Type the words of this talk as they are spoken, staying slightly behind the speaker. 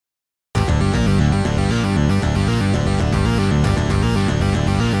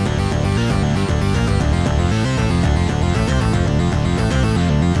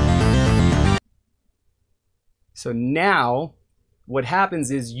So now, what happens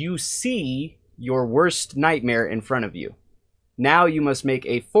is you see your worst nightmare in front of you. Now you must make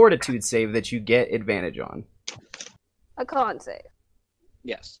a fortitude save that you get advantage on. A con save.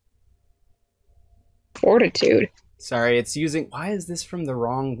 Yes. Fortitude. Sorry, it's using... Why is this from the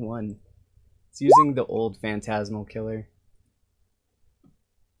wrong one? It's using the old Phantasmal Killer.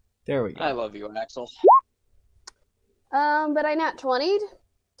 There we go. I love you, Axel. But I nat 20'd,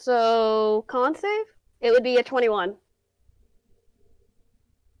 so con save? It would be a 21.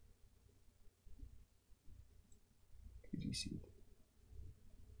 Could you see?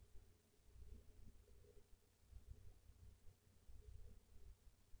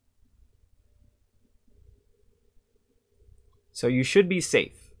 So you should be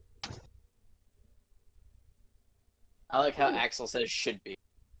safe. I like how Axel says should be.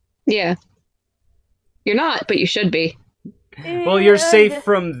 Yeah. You're not, but you should be. Well, you're safe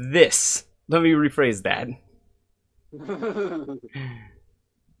from this. Let me rephrase that.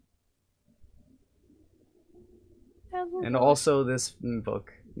 And also, this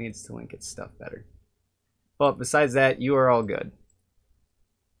book needs to link its stuff better. But besides that, you are all good.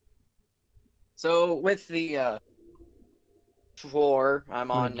 So with the floor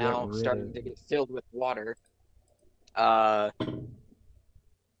I'm on get now rid starting of- to get filled with water,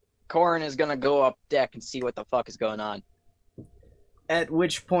 Corin is gonna go up deck and see what the fuck is going on. At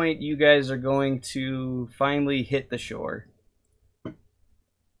which point, you guys are going to finally hit the shore.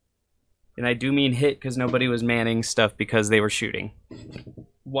 And I do mean hit because nobody was manning stuff because they were shooting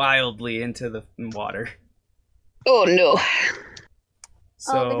wildly into the water. Oh no.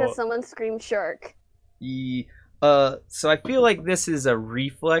 So, because someone screamed shark. so I feel like this is a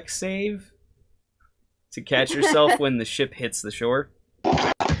reflex save to catch yourself when the ship hits the shore.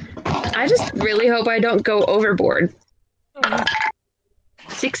 I just really hope I don't go overboard.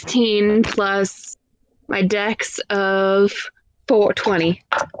 16 plus my dex of 420.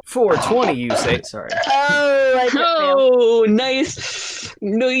 420, you say? Sorry. Oh, I did fail. Oh, nice.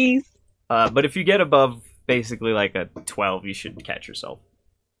 Nice. But if you get above basically like a 12, you should catch yourself.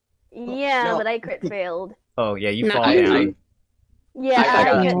 Yeah, No. but I crit failed. Oh, yeah, you No, fall I- down. Yeah, I got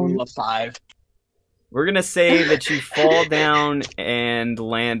I a get... rule of 5. We're gonna say that you fall down and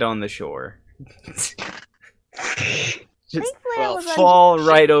land on the shore. Just Thankfully, I well, was on... fall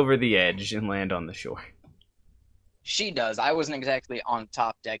right over the edge and land on the shore. She does. I wasn't exactly on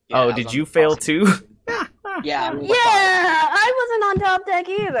top deck yet. Oh, I was did on you the fail bottom. too? Yeah. I rolled a Yeah, 5. I wasn't on top deck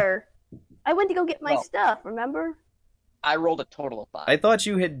either. I went to go get my Well. stuff, remember? I rolled a total of 5. I thought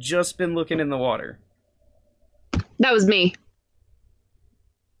you had just been looking in the water. That was me.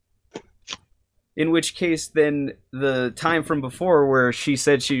 In which case, then, the time from before where she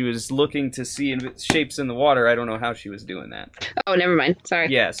said she was looking to see shapes in the water, I don't know how she was doing that. Oh, never mind. Sorry.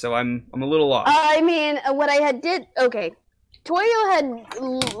 Yeah, so I'm a little lost. I mean, what I had did... Okay. Toyo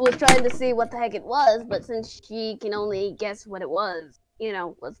was trying to see what the heck it was, but since she can only guess what it was, you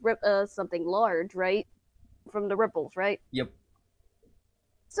know, was something large, right? From the ripples, right? Yep.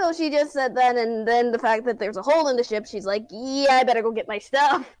 So she just said that, and then the fact that there's a hole in the ship, she's like, yeah, I better go get my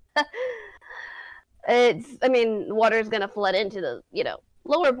stuff. I mean, water's gonna flood into the, you know,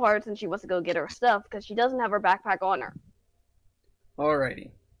 lower parts, and she wants to go get her stuff, because she doesn't have her backpack on her. Alrighty.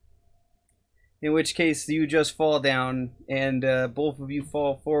 In which case, you just fall down, and both of you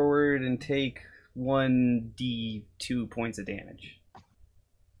fall forward and take 1d2 points of damage.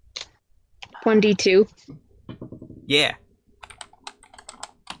 1d2. Yeah,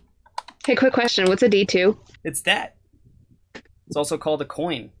 Hey, quick question. What's a d2? it's that. It's also called a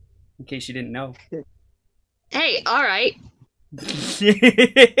coin, in case you didn't know. Hey, alright.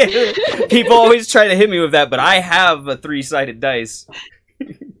 People always try to hit me with that, but I have a 3-sided dice.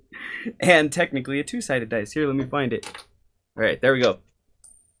 And technically a 2-sided dice. Here, let me find it. Alright, there we go.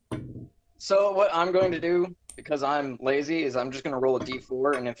 So what I'm going to do, because I'm lazy, is I'm just going to roll a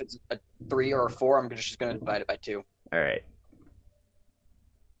d4, and if it's a 3 or a 4, I'm just going to divide it by 2. Alright.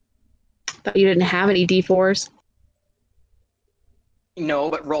 Thought you didn't have any d4s. No,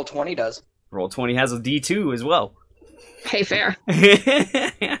 but roll 20 does. Roll20 has a D2 as well. Hey, fair. Or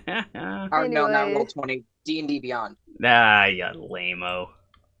no, not Anyway. roll 20. D&D Beyond. Ah, you lame-o.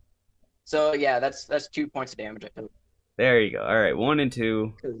 So yeah, that's 2 points of damage I took. There you go. Alright, 1 and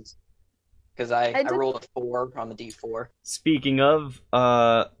 2. Because I took- rolled a 4 on the d4. Speaking of,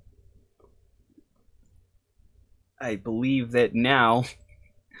 I believe that now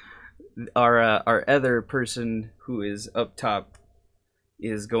our other person who is up top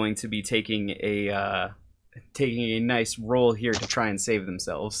is going to be taking a nice roll here to try and save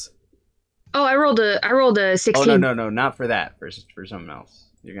themselves. Oh, I rolled a Oh 16. no, not for that. For something else.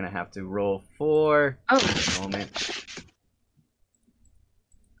 You're gonna have to roll 4. Oh. Moment.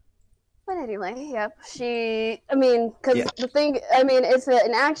 But anyway, yep. I mean, because Yeah. the thing, I mean, it's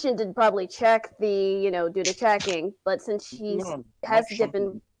an action to probably check do the tracking. But since she has to dip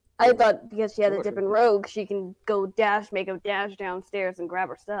in, I thought because she had to dip in rogue, she can make a dash downstairs and grab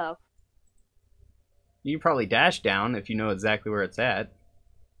her stuff. You can probably dash down if you know exactly where it's at.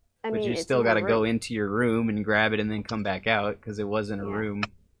 I But mean, you it's still in got to her go room. into your room and grab it and then come back out because it wasn't a room.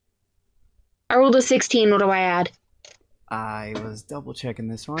 I rolled a 16. What do I add? I was double checking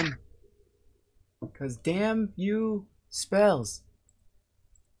this one. Because damn you spells.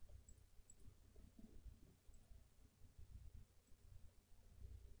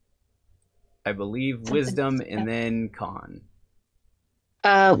 I believe wisdom and then con.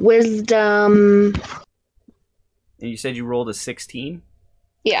 Wisdom. And you said you rolled a 16?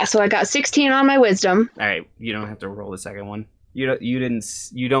 Yeah, so I got 16 on my wisdom. All right, you don't have to roll the second one. You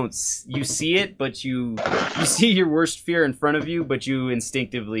see it, but you see your worst fear in front of you, but you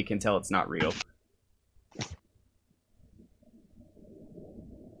instinctively can tell it's not real.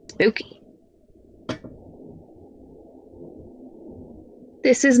 Spooky.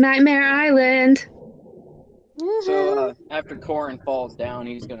 This is Nightmare Island. So after Corin falls down,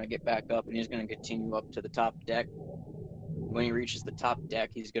 he's gonna get back up and he's gonna continue up to the top deck. When he reaches the top deck,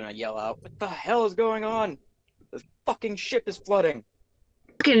 he's gonna yell out, "What the hell is going on? The fucking ship is flooding!"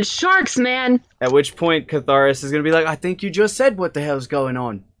 Fucking sharks, man. At which point, Catharis is going to be like, I think you just said what the hell's going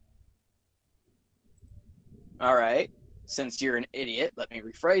on. Alright, since you're an idiot, let me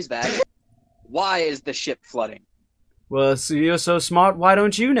rephrase that. Why is the ship flooding? Well, so you're so smart, why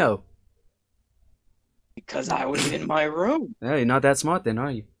don't you know? Because I was in my room. No, you're not that smart then,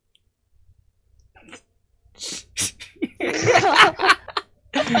 are you?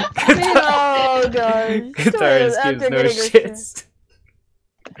 Oh gosh. Catharis gives no shits.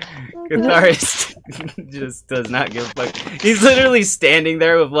 Catharis just does not give a fuck. He's literally standing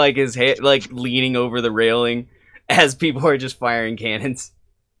there with like his head like leaning over the railing as people are just firing cannons.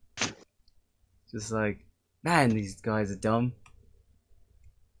 Just like, man, these guys are dumb.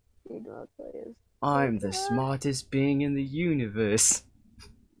 I'm the smartest being in the universe.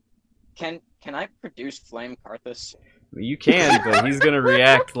 Can I produce Flame Karthus? You can, but he's gonna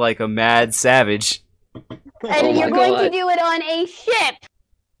react like a mad savage. And you're going to do it on a ship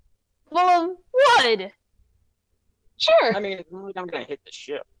full of wood. Sure. I mean, it's not like I'm gonna hit the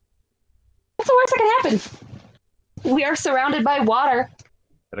ship. What's the worst that can happen? We are surrounded by water.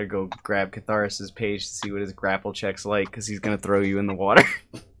 Gotta go grab Catharis' page to see what his grapple check's like, because he's gonna throw you in the water.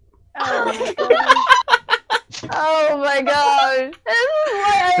 Oh my gosh. Oh my gosh.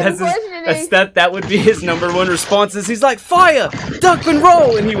 This is why I'm questioning. That would be his number one response is he's like, fire! Duck and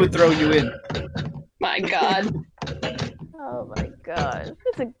roll! And he would throw you in. My god. Oh my gosh.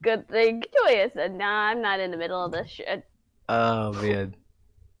 That's a good thing. Joya said, nah, I'm not in the middle of this shit. Oh, man.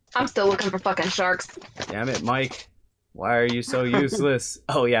 I'm still looking for fucking sharks. Damn it, Mike. Why are you so useless?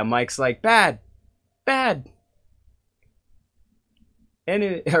 Oh, yeah, Mike's like, bad. Bad.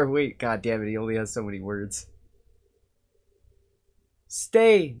 Or wait, god damn it, he only has so many words.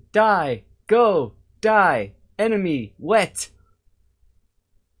 Stay, die, go, die, enemy, wet.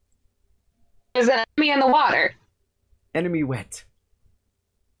 There's an enemy in the water. Enemy wet.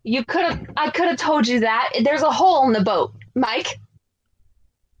 I could have told you that. There's a hole in the boat, Mike.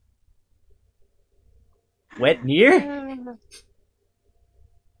 Wet near?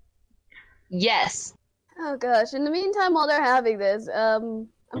 Yes. Oh gosh. In the meantime, while they're having this, I'm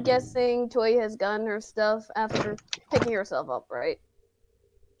guessing Toy has gotten her stuff after picking herself up, right?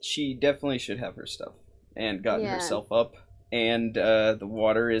 She definitely should have her stuff and gotten Yeah. herself up. And the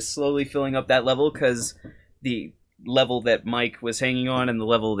water is slowly filling up that level because the level that Mike was hanging on and the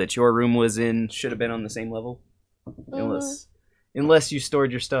level that your room was in should have been on the same level. Unless you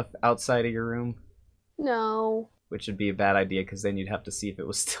stored your stuff outside of your room. No. Which would be a bad idea because then you'd have to see if it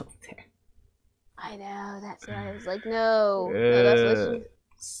was still there. I know, that's why I was like, no. No, that's what she...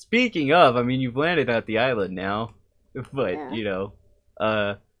 Speaking of, I mean, you've landed at the island now. But, Yeah. you know,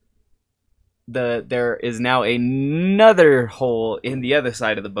 there is now another hole in the other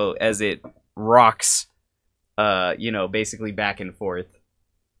side of the boat as it rocks, you know, basically back and forth.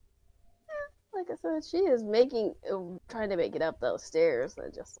 Like I said, she is trying to make it up those stairs.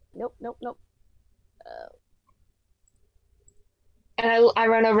 And just, nope. And I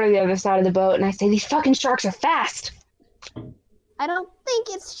run over to the other side of the boat and I say, these fucking sharks are fast. I don't think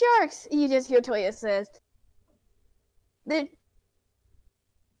it's sharks. You just hear Toya says. I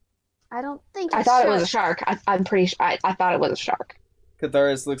don't think it's I thought it was a shark. I'm pretty sure. I thought it was a shark.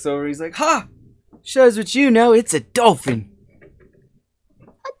 Catharis looks over, he's like, ha! Shows what you know, it's a dolphin.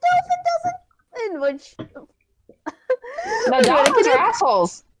 in which... No, dolphins are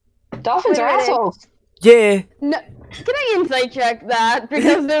assholes. Dolphins are assholes. Yeah. No, can I insight check that?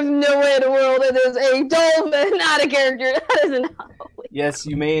 Because there's no way in the world it is a dolphin, not a character. That isn't how. Yes,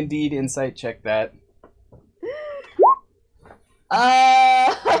 you may indeed insight check that.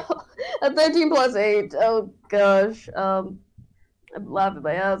 A 13 plus 8. Oh gosh. I'm laughing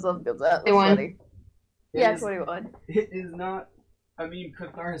my ass off because that was 21. funny. Yeah, 21. It is not. I mean,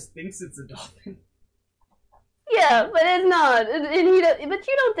 Catharus thinks it's a dolphin. Yeah, but it's not. But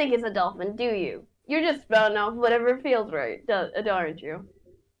you don't think it's a dolphin, do you? You're just spouting off whatever feels right, aren't you?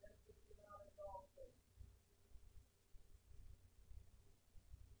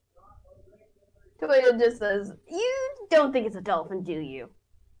 Toya just says, you don't think it's a dolphin, do you?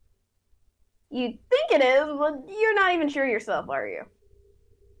 You think it is, but you're not even sure yourself, are you?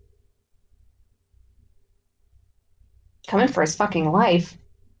 Coming for his fucking life.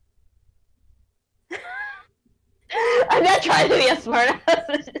 I'm not trying to be a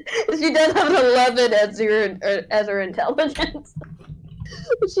smartass. She does have an 11 as her intelligence.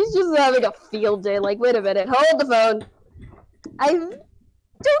 She's just having a field day. Like, wait a minute, hold the phone. I don't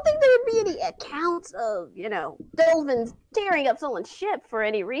think there would be any accounts of, dolphins tearing up someone's ship for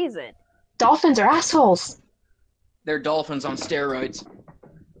any reason. Dolphins are assholes. They're dolphins on steroids.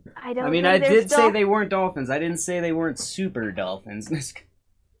 I don't. I mean, I did say they weren't dolphins. I didn't say they weren't super dolphins.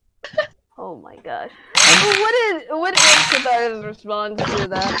 Oh my gosh. What is Cathar's response to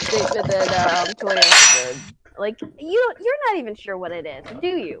that statement that Toya did? Like, you're not even sure what it is, do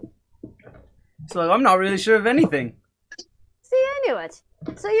you? So I'm not really sure of anything. See, I knew it.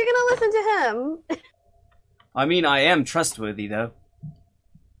 So you're gonna listen to him. I mean, I am trustworthy, though.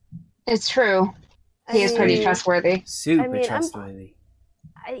 It's true. He is pretty trustworthy. Super trustworthy.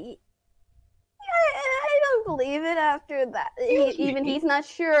 I don't believe it after that. Even he's not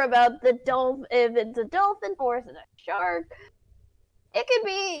sure about the dolphin, if it's a dolphin or is it a shark. It could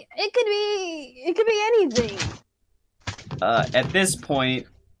be anything. At this point,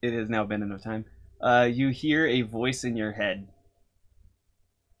 it has now been enough time. You hear a voice in your head.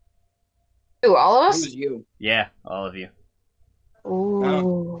 Ooh, all of us? Who's you? Yeah, all of you. Ooh.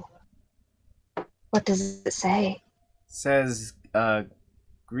 Oh. What does it say? It says,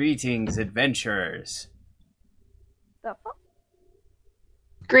 greetings, adventurers. The fuck?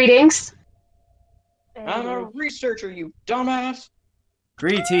 Greetings. I'm a researcher, you dumbass.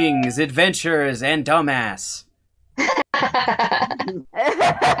 Greetings, adventurers and dumbass.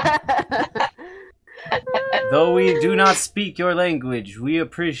 Though we do not speak your language, we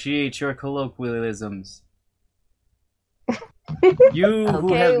appreciate your colloquialisms. You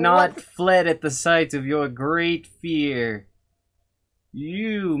who have not fled at the sight of your great fear,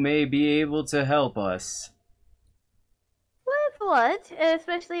 you may be able to help us. With what?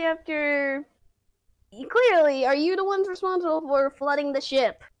 Especially after... Clearly, are you the ones responsible for flooding the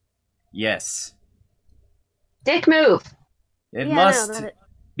ship? Yes. Dick move. It must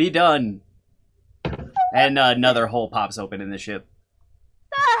be done. And another hole pops open in the ship.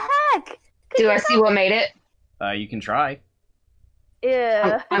 The heck? Do I see what made it? You can try.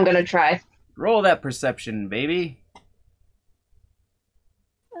 Yeah. I'm gonna try. Roll that perception, baby.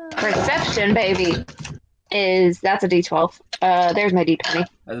 Perception, baby. That's a D12. There's my D20. I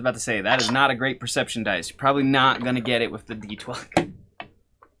was about to say, that is not a great perception dice. You're probably not going to get it with the D12.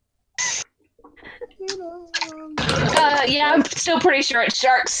 Yeah, I'm still pretty sure it's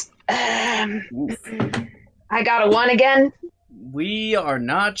sharks. I got a 1 again. We are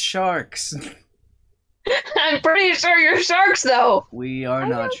not sharks. I'm pretty sure you're sharks, though. We are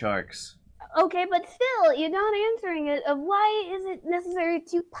not sharks. Okay, but still, you're not answering it. Why is it necessary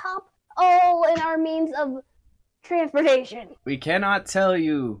to pop all in our means of transportation? We cannot tell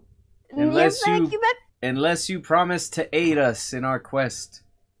you unless you promise to aid us in our quest.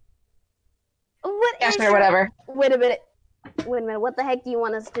 Whatever. Wait a minute. What the heck do you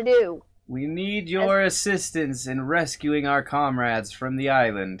want us to do? We need your assistance in rescuing our comrades from the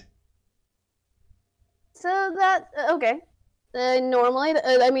island. So that okay. Normally,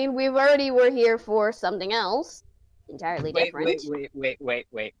 I mean, we were here for something else entirely different.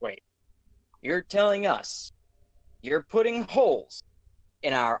 Wait. You're telling us you're putting holes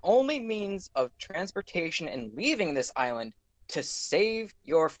in our only means of transportation and leaving this island to save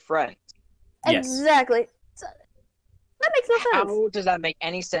your friends. Yes. Exactly. So, that makes no sense. How does that make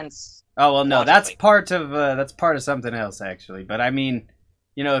any sense? Oh well, no, logically? that's part of something else actually. But I mean,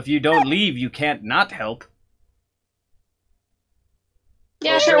 if you don't leave, you can't not help.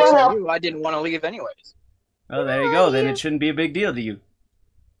 Yeah, sure will. I didn't want to leave anyways. Oh, there you go. Then it shouldn't be a big deal to you.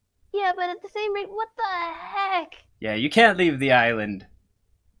 Yeah, but at the same rate, what the heck? Yeah, you can't leave the island.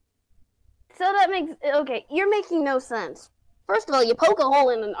 so that makes okay. You're making no sense. First of all, you poke a hole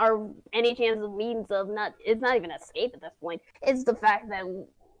in our any chance of means of not. It's not even escape at this point. It's the fact that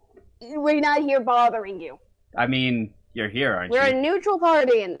we're not here bothering you. I mean, you're here, aren't We're you? a neutral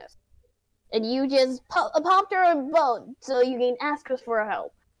party in this, and you just popped our boat so you can ask us for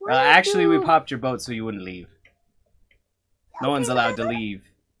help. Actually, we popped your boat so you wouldn't leave. No one's allowed to leave.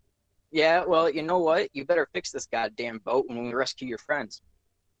 Yeah, well, you know what? You better fix this goddamn boat when we rescue your friends.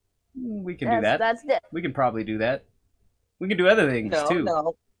 We can do that. That's it. We can probably do that. We can do other things too.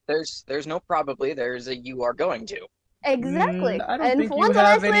 No. There's no probably. There's a you are going to. Exactly. I don't And think for you once, I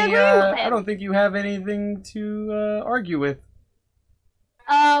have actually any. agree with I him. don't think you have anything to argue with.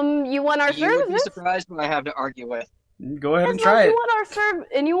 You want our You would be services? surprised what I have to argue with. Go ahead and Yes, try you it. want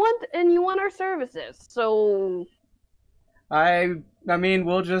our you want our services. So I mean,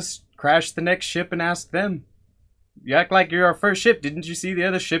 we'll just crash the next ship and ask them. You act like you're our first ship. Didn't you see the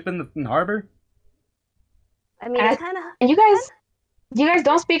other ship in the harbor? I mean, And it kind of. And you guys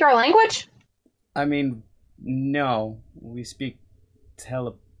don't speak our language? I mean, no. We speak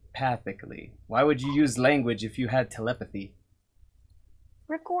telepathically. Why would you use language if you had telepathy?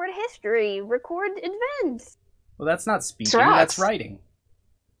 Record history, record events. Well, that's not speaking. Rocks. That's writing.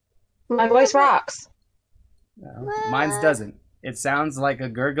 My voice rocks. No, mine's doesn't. It sounds like a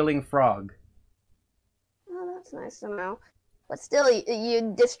gurgling frog. Oh, that's nice to know. But still,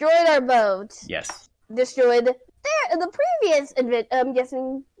 you destroyed our boat. Yes. Destroyed the previous event. I'm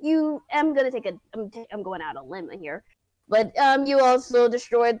guessing you. I'm gonna take a. I'm going out on a limb here, but you also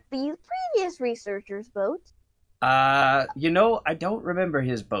destroyed the previous researcher's boat. You know, I don't remember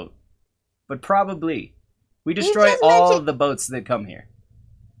his boat, but probably. We You destroy just all mentioned- the boats that come here.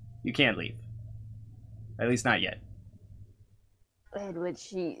 You can't leave. At least not yet. In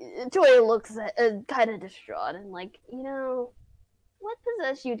which Toya looks kind of distraught and like, what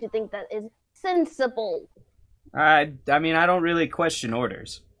possessed you to think that is sensible? I mean, I don't really question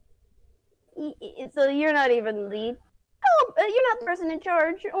orders. So you're not even the. Oh, you're not the person in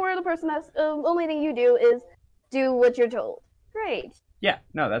charge, or the person that's. Only thing you do is do what you're told. Great, Yeah,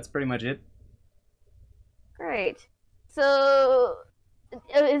 no, that's pretty much it. great. So,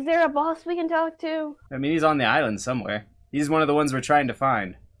 is there a boss we can talk to? I mean, he's on the island somewhere. He's one of the ones we're trying to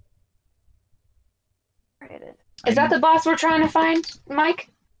find. Great. Is that the boss we're trying to find, Mike?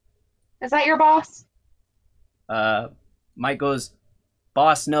 Is that your boss? Mike goes,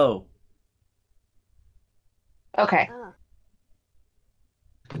 "Boss, no." Okay. Ah.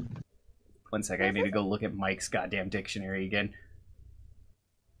 1 second, I need to go look at Mike's goddamn dictionary again.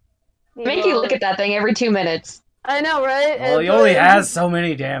 Make you look at that thing every 2 minutes. I know, right? Well, he only has so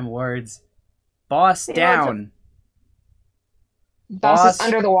many damn words. Boss Yeah, down. Boss is Boss.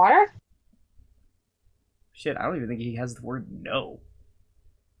 under the water? Shit, I don't even think he has the word no.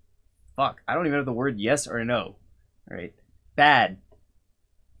 Fuck, I don't even have the word yes or no. Alright. Bad.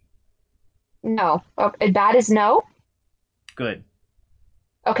 No. Oh, bad is no? Good.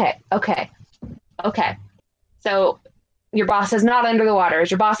 Okay. So, your boss is not under the water. Is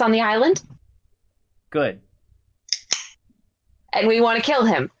your boss on the island? Good. And we want to kill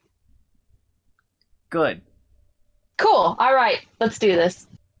him. Good. Cool. All right. Let's do this.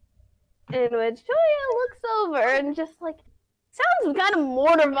 In which Julia looks over and just like sounds kind of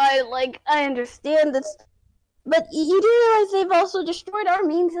mortified. Like, I understand this, but you do realize they've also destroyed our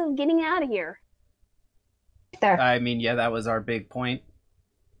means of getting out of here. There. I mean, yeah, that was our big point.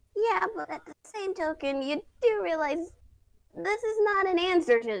 Yeah, but at the same token, you do realize this is not an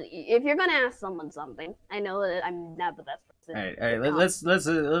answer to if you're gonna ask someone something. I know that I'm not the best person. All right.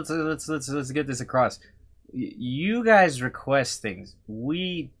 Let's get this across. You guys request things.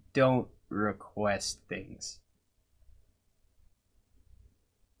 We don't request things.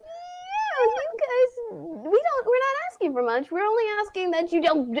 Yeah, you guys, we're not asking for much. We're only asking that you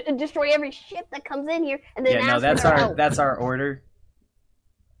don't destroy every ship that comes in here and then Yeah, no, ask for help. that's our order.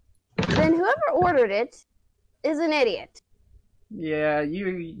 Then whoever ordered it is an idiot. Yeah,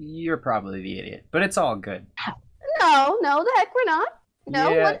 you're probably the idiot, but it's all good. No, the heck we're not. No,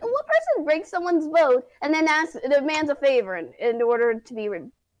 Yeah. what person breaks someone's boat and then demands a favor in order to be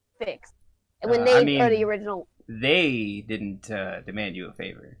fixed? And when they I mean, are the original. They didn't demand you a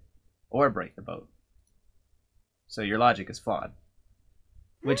favor or break the boat. So your logic is flawed,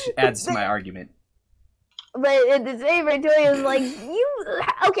 which adds to my argument. But in the same Victoria is like,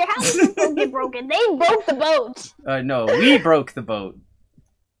 okay, how did this boat get broken? They broke the boat. No, we broke the boat.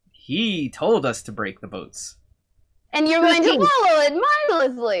 He told us to break the boats. And you're Who's going to he? follow it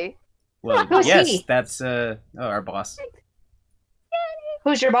mindlessly. Well, Who's yes, he? that's our boss.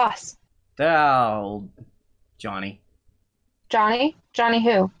 Who's your boss? Oh, Johnny. Johnny? Johnny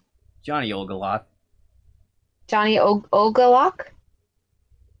who? Johnny Ogaloth. Johnny Ogalock?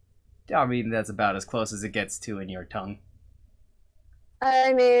 I mean, that's about as close as it gets to in your tongue.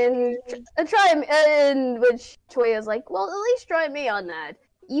 I mean, try me, in which Toya's like, well, at least try me on that.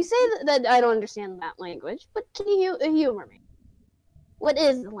 You say that I don't understand that language, but can you humor me? What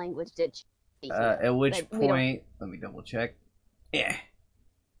is the language that you speak? At which that we don't- point, let me double check. Yeah.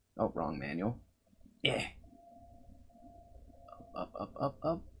 Oh, wrong manual. Yeah.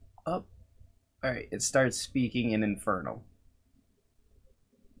 Up. Alright, it starts speaking in Infernal.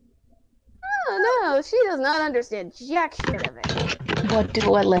 Oh, no, she does not understand jack shit of it.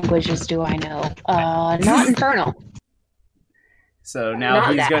 What languages do I know? Not Infernal. So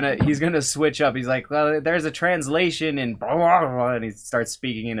now he's gonna switch up. He's like, well, there's a translation in blah, blah, blah, and he starts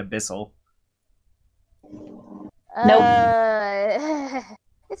speaking in Abyssal.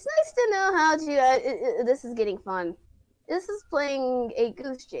 It's nice to know how to. This is getting fun. This is playing a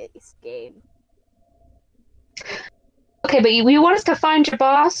Goose Chase game. Okay, but you want us to find your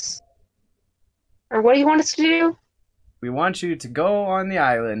boss? Or what do you want us to do? We want you to go on the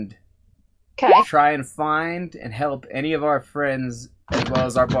island, Okay. try and find and help any of our friends as well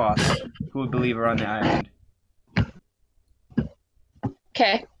as our boss, who we believe are on the island.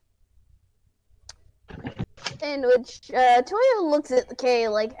 Okay. In which Toya looks at Kay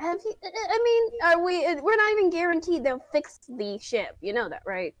like, have you? I mean, we're not even guaranteed they'll fix the ship. You know that,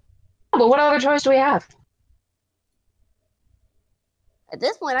 right? But what other choice do we have? At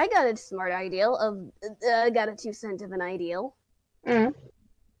this point, I got a smart ideal of. I got a 2 cent of an ideal. Mm.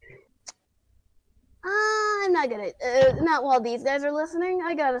 I'm not gonna. Not while these guys are listening.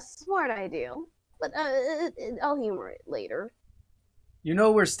 I got a smart ideal, but I'll humor it later. You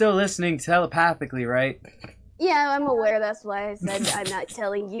know we're still listening telepathically, right? Yeah, I'm aware. That's why I said I'm not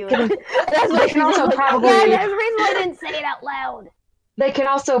telling you. They That's why can also Yeah, probably there's a reason I didn't say it out loud. they can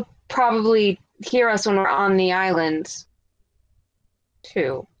also probably hear us when we're on the island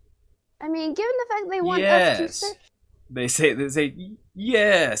too. I mean, given the fact they want us Yes. to search. They say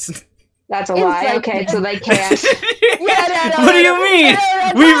yes. That's a It's lie. like- Okay, so they can't. No, What do you mean?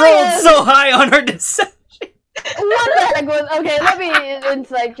 We rolled so high on our deception. What the heck was? Okay, let me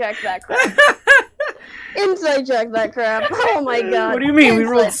inside check that crap. Inside check that crap. Oh my god. What do you mean? We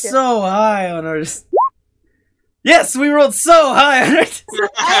Inside rolled check. so high on our. Yes, we rolled so high on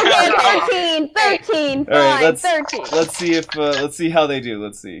our. Okay, 13, 5, All right, let's 13. let's see if let's see how they do.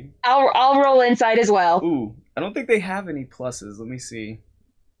 Let's see. I'll roll inside as well. Ooh, I don't think they have any pluses. Let me see.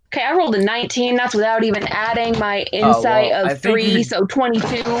 Okay, I rolled a 19. That's without even adding my insight I of think 3, you're- so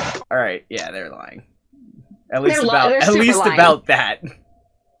 22. All right, yeah, they're lying. At least They're at super least lying. about that. I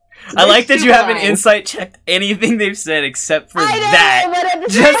They're like that you super haven't lying. insight checked anything they've said except for I know, that. but at the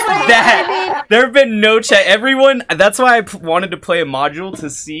Just same time, that. There have been no check. Everyone. That's why I wanted to play a module to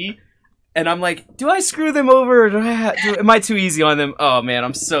see. And I'm like, do I screw them over? Or am I too easy on them? Oh man,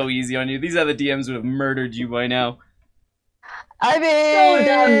 I'm so easy on you. These other DMs would have murdered you by now. I mean, So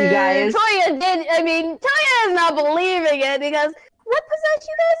dumb, you guys. Toya did. I mean, Toya is not believing it because what possessed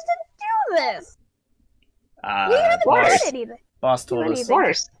you guys to do this? You haven't boss. done anything. Boss told us. anything.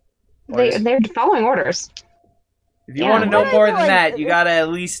 Orders. Orders. They're following orders. If you Yeah. want to know What more I than like- that, you gotta at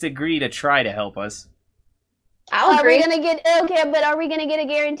least agree to try to help us. I'll Are we agree. gonna get okay? But are we gonna get a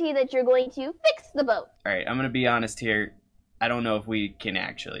guarantee that you're going to fix the boat? All right, I'm gonna be honest here. I don't know if we can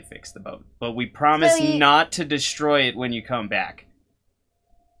actually fix the boat, but we promise So you- not to destroy it when you come back.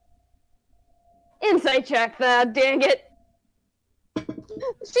 Insight check that. Dang it.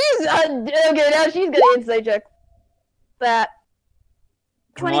 She's okay. Now she's gonna insight check that.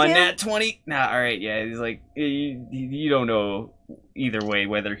 Come on, 22? Nat 20. Nah, all right, yeah. He's like, you don't know either way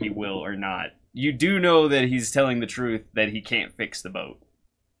whether he will or not. You do know that he's telling the truth that he can't fix the boat.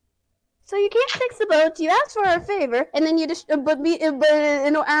 So you can't fix the boat. You ask for our favor, and then you just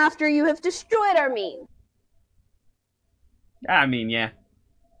after you have destroyed our means. I mean, yeah.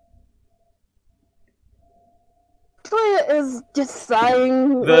 Toya is just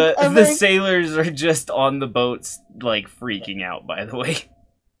sighing. The like, the sailors are just on the boats, like freaking out. By the way,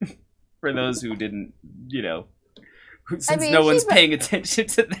 for those who didn't, since mean, no one's she's paying attention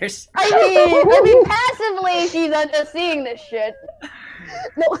to their. I mean, passively she's just seeing this shit.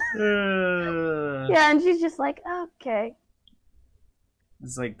 No, yeah, and she's just like, okay.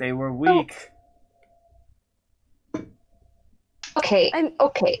 It's like they were weak. Okay. I'm-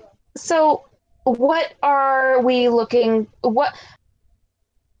 Okay. So, what are we looking? What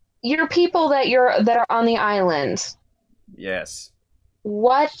your people that are on the island? Yes.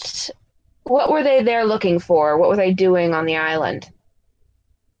 What were they there looking for? What were they doing on the island?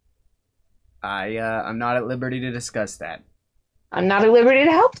 I'm not at liberty to discuss that. I'm not at liberty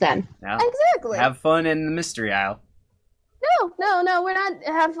to help then. Now, Exactly. have fun in the mystery aisle. No, we're not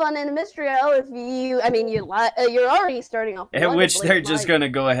have fun in a mystery aisle if you, I mean, you're already starting off. At which wonderfully, they're just like- gonna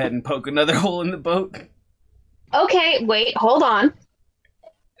go ahead and poke another hole in the boat. Okay, wait, hold on.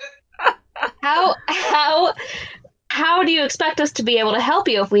 How do you expect us to be able to help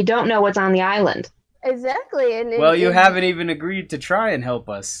you if we don't know what's on the island? Exactly. Well, you haven't even agreed to try and help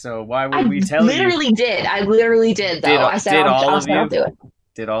us, so why would we tell you? I literally did, though. Did- I said did I'll, all I'll, of I'll you? do it.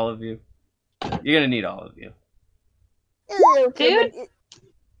 Did all of you? You're gonna need all of you. Okay, Dude. but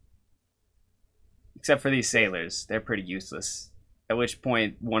Except for these sailors. They're pretty useless. At which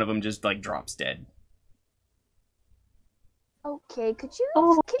point, one of them just, like, drops dead. okay, could you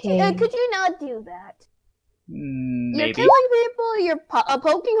Okay. could you not do that? You're Maybe. killing people. You're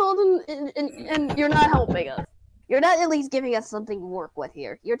poking holes and you're not helping us. You're not at least giving us something to work with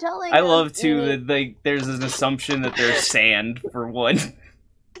here. You're telling. I us, love, too, that, like, there's an assumption that there's sand, for one.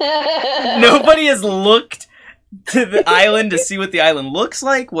 Nobody has looked to the island to see what the island looks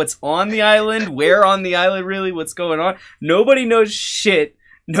like, what's on the island, where on the island, really, what's going on. Nobody knows shit.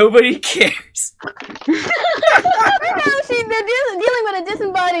 Nobody cares. See, they're dealing with a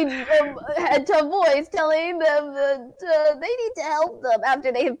disembodied voice telling them that they need to help them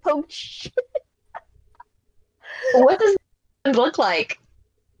after they have poked shit. What does it look like?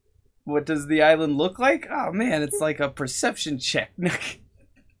 What does the island look like? Oh, man, it's like a perception check.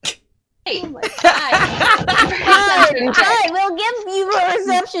 Hey, Oh my God. Fine, we'll give you a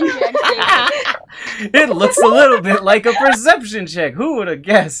reception check. It looks a little bit like a perception check. Who would have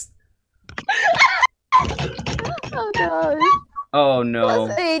guessed? Oh God. Oh, no.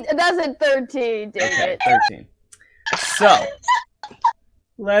 That's a 13, dang Okay, it. 13. So,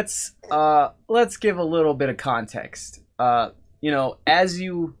 let's give a little bit of context. As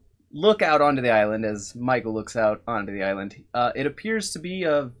you look out onto the island, as Michael looks out onto the island, it appears to be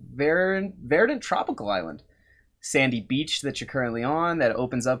a verdant tropical island. Sandy beach that you're currently on that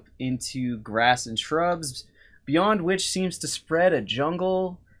opens up into grass and shrubs, beyond which seems to spread a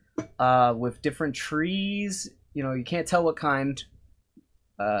jungle with different trees. You can't tell what kind.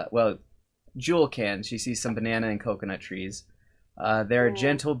 Well, Jewel can. She sees some banana and coconut trees. There are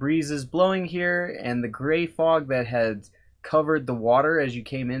gentle breezes blowing here, and the gray fog that had covered the water as you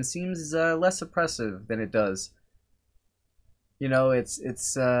came in seems less oppressive than it does.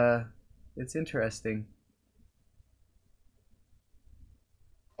 It's interesting.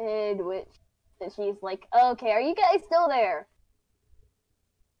 And which she's like, okay, are you guys still there?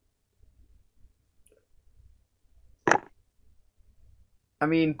 I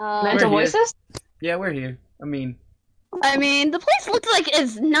mean, Mental we're here. voices? Yeah, we're here. I mean, The place looks like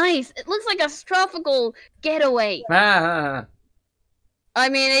it's nice. It looks like a tropical getaway.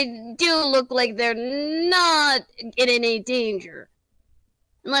 They do look like they're not in any danger.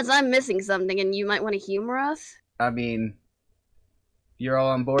 Unless I'm missing something and you might want to humor us. I mean, you're all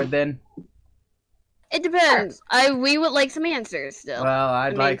on board then? It depends. We would like some answers still. Well, I'd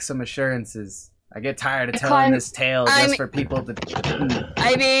mean- like some assurances. I get tired of I telling climb- this tale I just mean- for people to...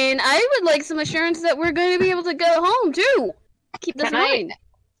 I would like some assurance that we're going to be able to go home too. Keep this in mind.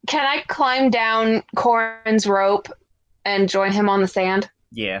 Can I climb down Corin's rope and join him on the sand?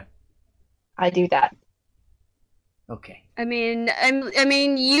 Yeah, I do that. okay. You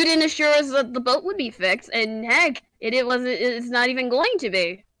didn't assure us that the boat would be fixed, and heck, it's not even going to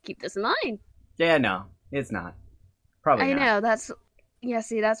be. Keep this in mind. Yeah, no, it's not. Probably I not. know, that's what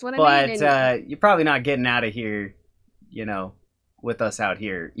I But mean. and- you're probably not getting out of here, with us out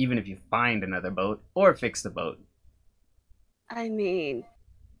here, even if you find another boat or fix the boat.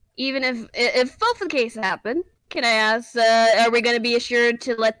 Even if both the case happen, can I ask, are we going to be assured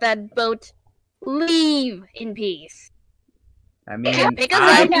to let that boat leave in peace? I mean, Yeah, because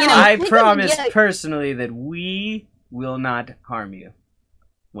I because- promise yeah. personally that we will not harm you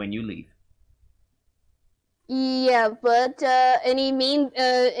when you leave. Yeah, but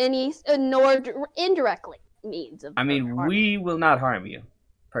nor indirectly means of harm. We will not harm you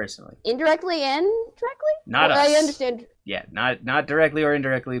personally. Indirectly and directly? Not Well, us. I understand. Yeah, not directly or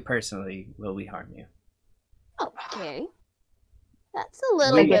indirectly personally will we harm you. Okay. That's a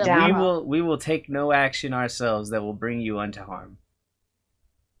little Make bit it of down. a We will take no action ourselves that will bring you unto harm.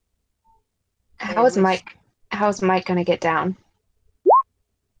 How is Mike gonna get down?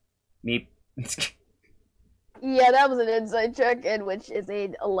 Meep. Yeah, that was an insight check, in which is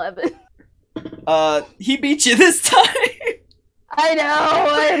an 11. He beat you this time. I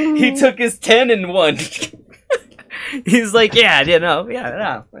know. He took his 10 and won. He's like, yeah, no,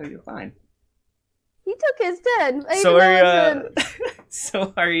 you're fine. He took his 10. So even though it's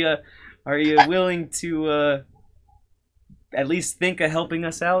are you willing to at least think of helping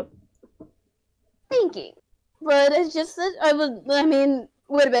us out? Thinking. But it's just that I mean,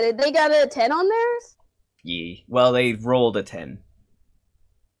 wait a minute, they got a 10 on theirs? Yeah. Well, they rolled a 10.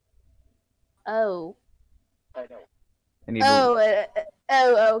 Oh. I know. I need to-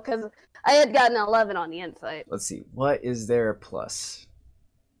 Because I had gotten an 11 on the insight. Let's see. What is their plus?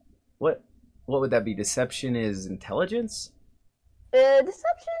 What would that be? Deception is intelligence?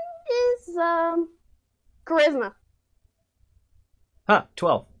 Deception is, charisma. Huh,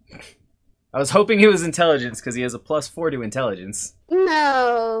 12. I was hoping it was intelligence because he has a +4 to intelligence.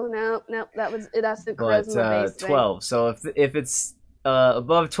 No, that's the But charisma based 12. So if it's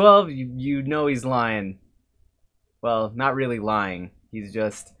above 12, you know he's lying. Well, not really lying. He's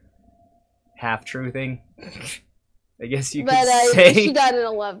just half-truthing. I guess you could say. She got an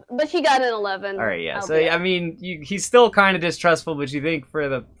 11. But she got an 11. All right, yeah. So I mean, he's still kind of distrustful, but you think for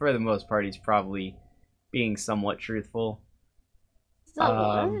the most part he's probably being somewhat truthful.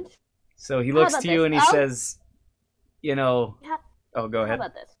 Somewhat. So he looks to you and he says, you know, oh, go ahead. How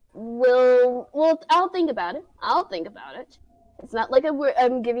about this? Well, I'll think about it. I'll think about it. It's not like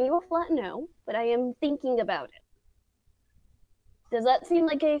I'm giving you a flat no, but I am thinking about it. Does that seem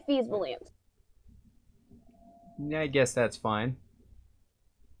like a feasible answer? Yeah, I guess that's fine.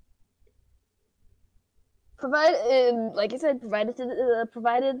 Like I said, provided the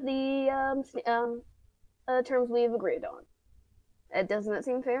terms we've agreed on. Doesn't that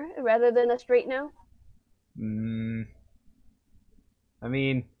seem fair? Rather than a straight no? I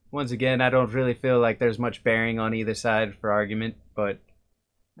mean, once again, I don't really feel like there's much bearing on either side for argument, but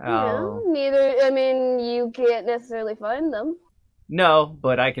neither. I mean, you can't necessarily find them. No,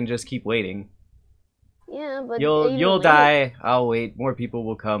 but I can just keep waiting. Yeah, but you'll die. I'll wait. More people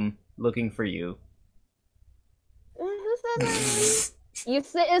will come looking for you. Who said that? You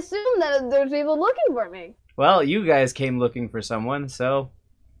assume that there's people looking for me. Well, you guys came looking for someone, so.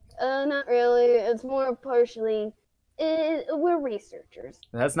 Not really. It's more partially. We're researchers.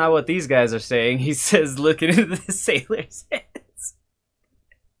 That's not what these guys are saying. He says, looking into the sailors' heads.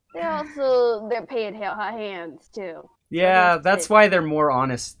 They're paying high hands too. Yeah, that's why they're more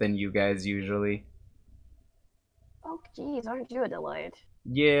honest than you guys usually. Oh, jeez, aren't you a delight?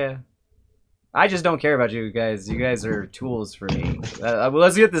 Yeah. I just don't care about you guys. You guys are tools for me.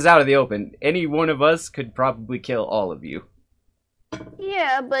 Let's get this out of the open. Any one of us could probably kill all of you.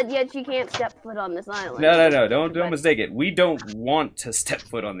 Yeah, but yet you can't step foot on this island. No. Don't mistake it. We don't want to step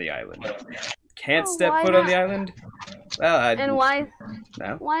foot on the island. Can't step foot on the island? Well, and why?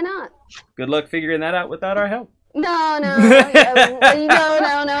 No. Why not? Good luck figuring that out without our help. No. No.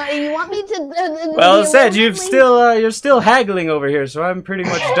 You want me to? Well, said you're still haggling over here, so I'm pretty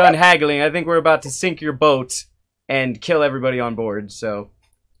much done haggling. I think we're about to sink your boat and kill everybody on board. So.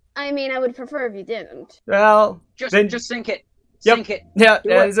 I mean, I would prefer if you didn't. Well, just sink it. Yep. Sink it. Yeah,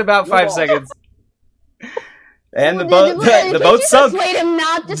 it's about 5 seconds. And the boat sunk. Persuade him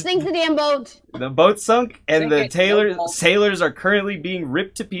not to sink the damn boat. The boat sunk, and Sink the sailors are currently being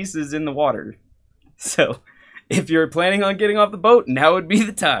ripped to pieces in the water. So, if you're planning on getting off the boat, now would be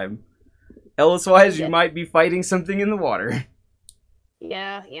the time. Elsewise, you might be fighting something in the water.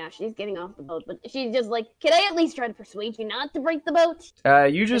 Yeah, she's getting off the boat, but she's just like, can I at least try to persuade you not to break the boat?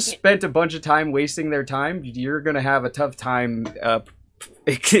 You just spent a bunch of time wasting their time. You're gonna have a tough time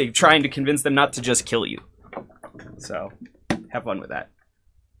trying to convince them not to just kill you. So, have fun with that.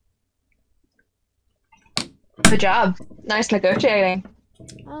 Good job. Nice negotiating.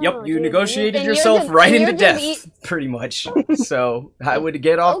 Yep, you negotiated yourself right into death, pretty much. So, I would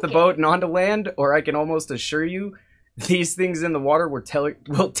get off the boat and onto land, or I can almost assure you, these things in the water will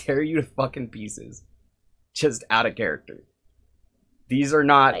tear you to fucking pieces. Just out of character. These are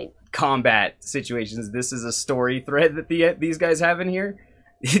not combat situations. This is a story thread that these guys have in here.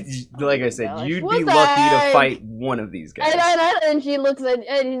 Like I said, you'd be lucky to fight one of these guys. And she looks at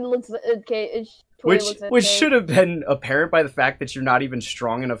Kate. Which should have been apparent by the fact that you're not even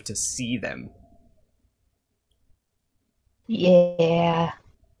strong enough to see them. Yeah.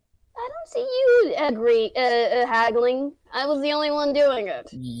 I don't see you haggling. I was the only one doing it.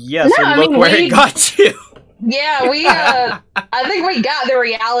 Yes, and look where it got you. Yeah, I think we got the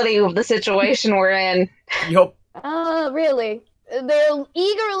reality of the situation we're in. Yup. Really? They're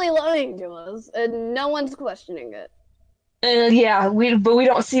eagerly lying to us, and no one's questioning it. Yeah, we don't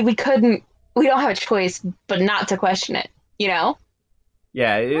have a choice but not to question it, you know?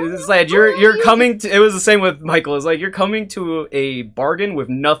 Yeah, it's like you're coming to, it was the same with Michael. It's like you're coming to a bargain with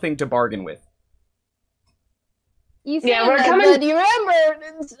nothing to bargain with. We're coming. But you remember,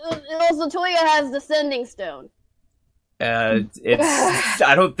 also Toya has the sending stone. It's.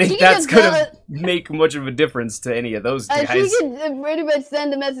 I don't think She that's can gonna make much of a difference to any of those guys. She can pretty much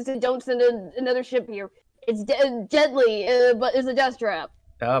send a message and don't send another ship here. It's gently, but it's a death trap.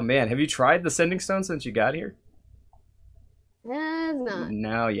 Oh man, have you tried the sending stone since you got here? It's not.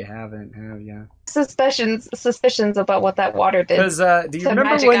 No, you haven't, have you? Suspicions about what that water did. Because do you to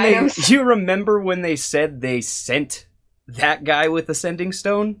remember magic when items. they? Do you remember when they said they sent that guy with the sending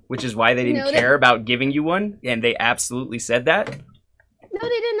stone, which is why they didn't care about giving you one, and they absolutely said that. No,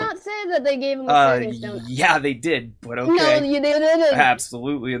 they did not say that they gave him a sending stone. Yeah, they did, but okay. No, you didn't.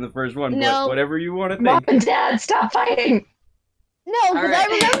 Absolutely in the first one, No. but whatever you want to think. Mom and Dad, stop fighting! No, because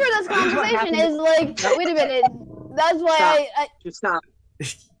Alright. I remember this conversation is like, wait a minute. That's why Stop. I Just stop.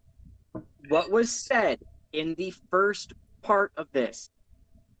 What was said in the first part of this,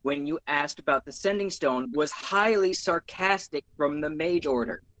 when you asked about the sending stone, was highly sarcastic from the Mage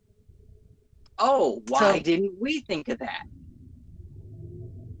Order. Oh, why didn't we think of that?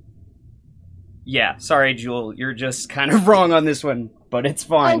 Yeah, sorry, Jewel, you're just kind of wrong on this one, but it's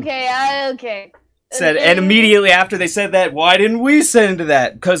fine. okay. Said, and immediately after they said that, why didn't we send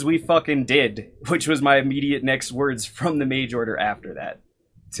that? Because we fucking did, which was my immediate next words from the Mage Order after that,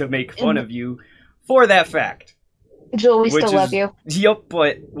 to make fun of you for that fact. Jewel, we still love you. Yep,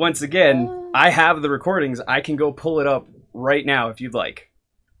 but once again, I have the recordings. I can go pull it up right now if you'd like.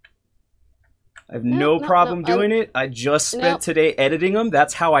 I have no problem doing it. I just spent today editing them.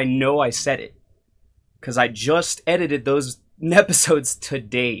 That's how I know I said it. Because I just edited those episodes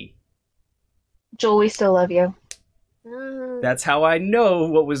today. Joel, we still love you. That's how I know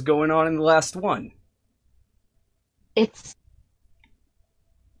what was going on in the last one. It's...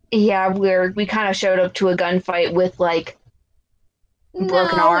 Yeah, we kind of showed up to a gunfight with, like,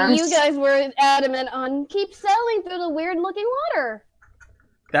 broken arms. You guys were adamant on keep sailing through the weird-looking water.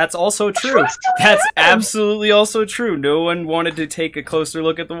 That's also true. That's absolutely also true. No one wanted to take a closer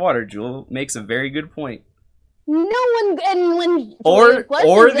look at the water. Jewel makes a very good point. No one, and when or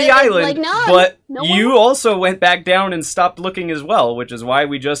the island, like, but you also went back down and stopped looking as well, which is why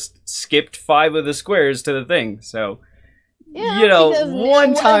we just skipped 5 of the squares to the thing. So, you know,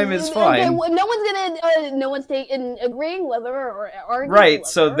 one time is fine. Okay, no one's agreeing whether or arguing. Right.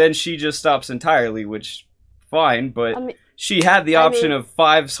 Whether. So then she just stops entirely, which fine, but she had the option of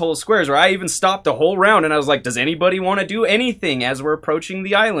 5 whole squares, where I even stopped a whole round, and I was like, "Does anybody want to do anything as we're approaching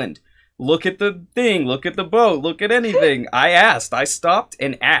the island?" Look at the thing, look at the boat, look at anything. I stopped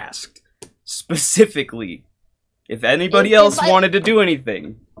and asked specifically if anybody else wanted to do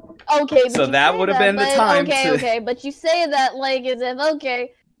anything. Okay, so that would have been the time Okay, but you say that like as if, okay,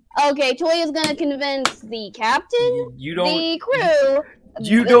 Toya's gonna convince the captain, the crew.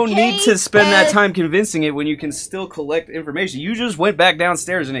 You don't need to spend that time convincing it when you can still collect information. You just went back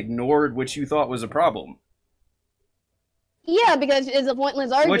downstairs and ignored what you thought was a problem. Yeah, because it's a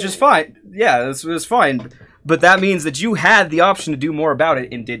pointless argument. Which is fine. Yeah, this was fine. But that means that you had the option to do more about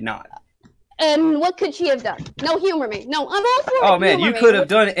it and did not. And what could she have done? No, humor me. No, I'm all for it. Oh man, you could have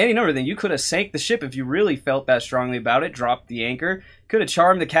done any number of things. You could have sank the ship if you really felt that strongly about it, dropped the anchor, could have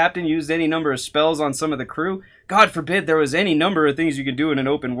charmed the captain, used any number of spells on some of the crew. God forbid there was any number of things you could do in an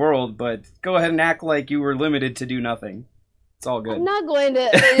open world, but go ahead and act like you were limited to do nothing. It's all good. I'm not going to.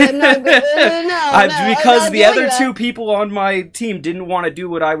 Because the other 2 people on my team didn't want to do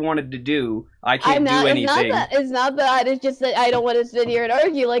what I wanted to do, I can't do anything. It's not that. It's just that I don't want to sit here and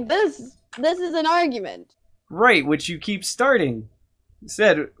argue like this. This is an argument. Right, which you keep starting. You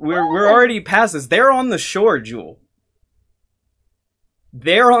said we're already past this. They're on the shore, Jewel.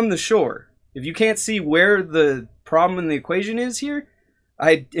 They're on the shore. If you can't see where the problem in the equation is here,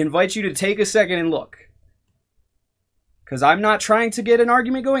 I invite you to take a second and look. Because I'm not trying to get an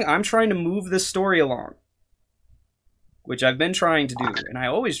argument going, I'm trying to move this story along. Which I've been trying to do, and I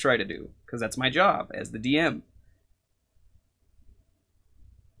always try to do, because that's my job as the DM.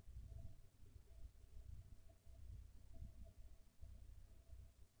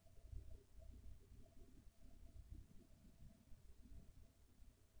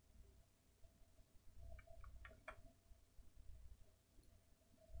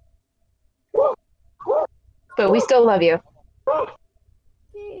 But we still love you.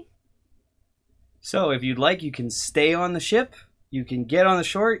 So, if you'd like, you can stay on the ship. You can get on the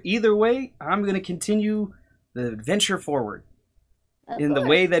shore. Either way, I'm going to continue the adventure forward. In the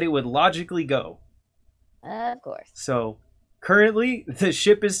way that it would logically go. Of course. So, currently, the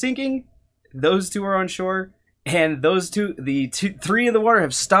ship is sinking. Those 2 are on shore. And those 3 in the water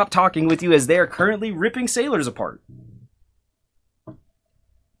have stopped talking with you as they are currently ripping sailors apart.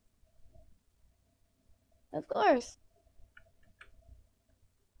 Of course.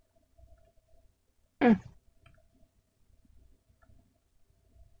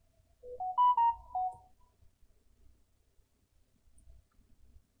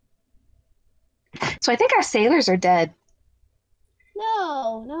 So I think our sailors are dead.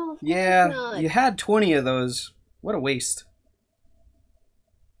 No, of Yeah, course not. you had 20 of those. What a waste.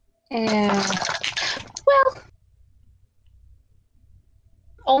 And well,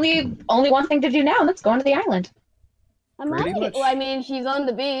 only one thing to do now, and that's go onto the island. Pretty much. Well, I mean, she's on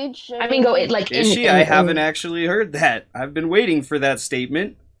the beach. I mean, go like Is in. she? I haven't actually heard that. I've been waiting for that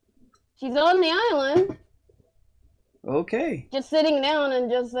statement. She's on the island, Okay. just sitting down and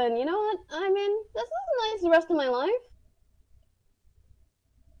just saying, you know what? I mean, this is nice the rest of my life.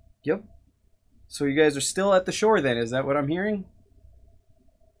 Yep. So you guys are still at the shore then, is that what I'm hearing?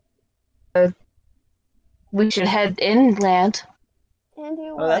 We should head inland. And do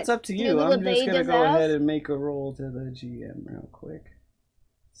Oh, what? that's up to Do you. what I'm they just gonna just go ahead asked? and make a roll to the GM real quick.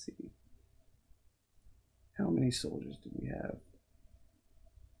 Let's see. How many soldiers do we have?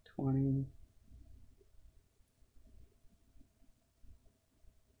 20.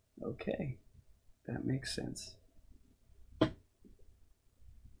 Okay. That makes sense.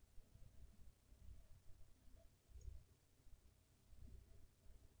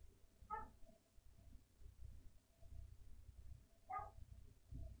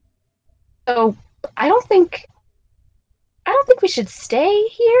 So I don't think we should stay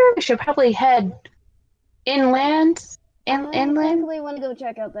here. We should probably head inland. I Inland. definitely want to go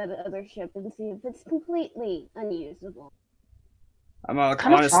check out that other ship and see if it's completely unusable. I'm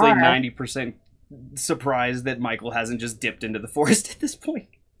Kinda honestly far. 90% surprised that Michael hasn't just dipped into the forest at this point.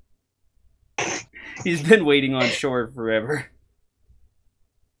 He's been waiting on shore forever.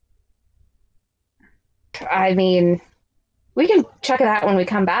 I mean, we can check it out when we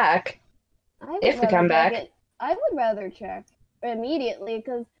come back. I would If we rather come check back. it- I would rather check immediately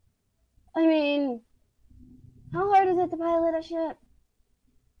because, I mean, how hard is it to pilot a ship?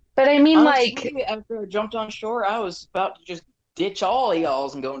 But I mean, Honestly, after I jumped on shore, I was about to just ditch all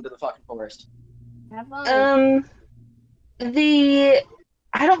y'alls and go into the fucking forest. Have fun.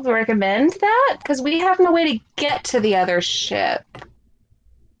 I don't recommend that because we have no way to get to the other ship. I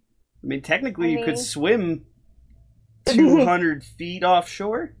mean, technically, you I could mean- swim 200 feet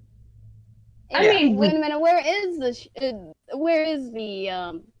offshore. I mean, wait a minute. Where is the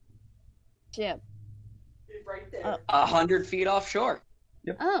ship? Right there. 100 feet offshore.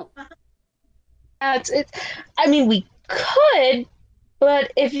 Oh, it's. I mean, we could,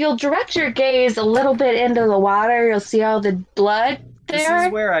 but if you'll direct your gaze a little bit into the water, you'll see all the blood This there.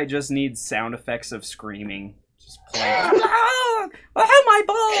 is where I just need sound effects of screaming. Just play. Oh, my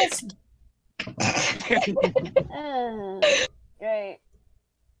balls! great.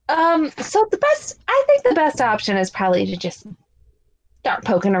 So I think the best option is probably to just start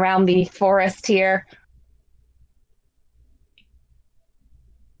poking around the forest here.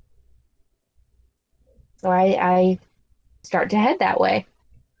 So I start to head that way.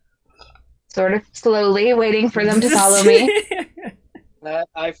 Sort of slowly, waiting for them to follow me.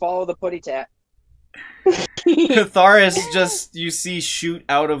 I follow the putty tat. Catharis just, you see, shoot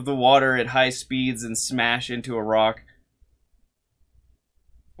out of the water at high speeds and smash into a rock.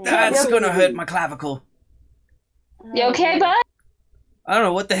 That's gonna hurt my clavicle. You okay, bud? I don't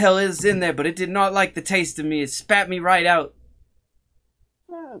know what the hell is in there, but it did not like the taste of me. It spat me right out.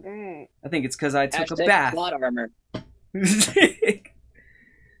 Oh, great. I think it's because I took a Hashtag bath. plot armor.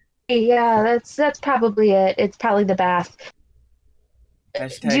 Yeah, that's probably it. It's probably the bath.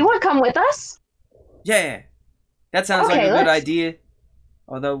 Do you want to come with us? Yeah, that sounds Okay, like a good let's- idea.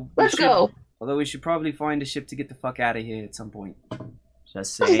 Although Let's go. Although we should probably find a ship to get the fuck out of here at some point.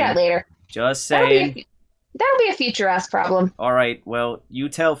 Just We'll do that saying. later. Just That'll saying. be a future ass problem. All right. Well, you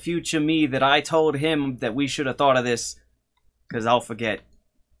tell future me that I told him that we should have thought of this, because I'll forget.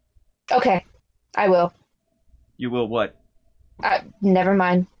 Okay, I will. You will what? Never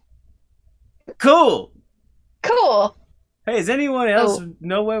mind. Cool. Cool. Hey, does anyone else Oh.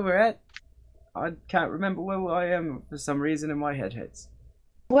 know where we're at? I can't remember where I am for some reason in my head hurts.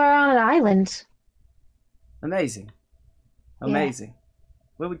 We're on an island. Amazing. Amazing.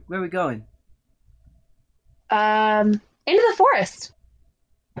 Where we going? Into the forest.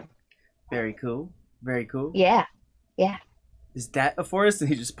 Very cool. Very cool. Yeah. Is that a forest? And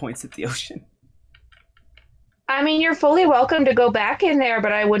he just points at the ocean. I mean, you're fully welcome to go back in there,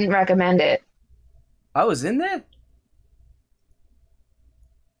 but I wouldn't recommend it. I was in there?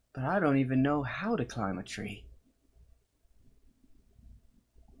 But I don't even know how to climb a tree.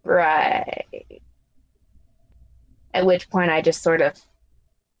 Right. At which point I just sort of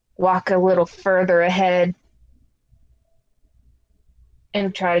walk a little further ahead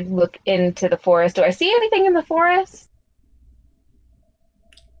and try to look into the forest. Do I see anything in the forest?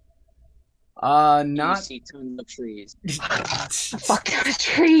 You Not see tons of trees. Fuck the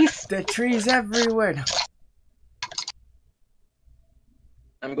trees. the trees everywhere. No.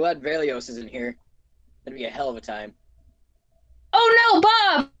 I'm glad Valios isn't here. That'd be a hell of a time. Oh no,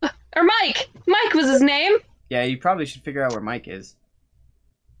 Bob! Or Mike! Mike was his name! Yeah, you probably should figure out where Mike is.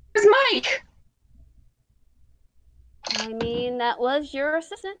 Where's Mike? I mean, that was your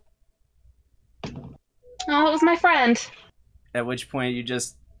assistant. Oh, it was my friend. At which point you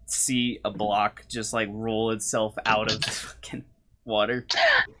just see a block just like roll itself out of the fucking water.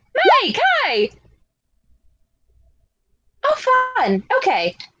 Mike, hi! Oh, fun.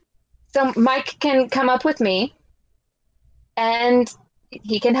 Okay. So Mike can come up with me, and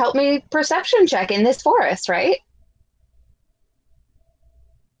he can help me perception check in this forest, right?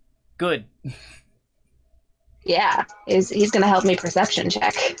 Good. Yeah, he's gonna help me perception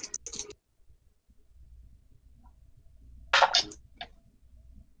check.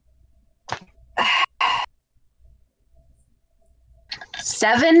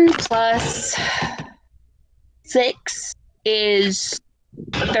 Seven plus 6 is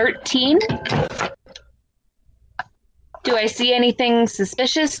 13. Do I see anything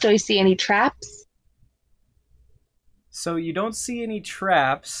suspicious? Do I see any traps? So you don't see any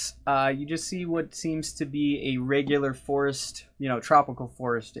traps. You just see what seems to be a regular forest, tropical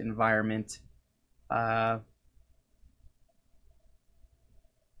forest environment. Sorry,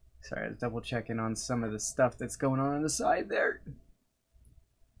 I was double checking on some of the stuff that's going on the side there.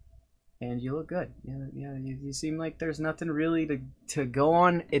 And you look good. Yeah, you seem like there's nothing really to go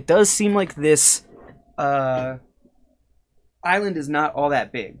on. It does seem like this island is not all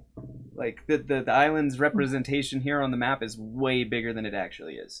that big. Like, the island's representation here on the map is way bigger than it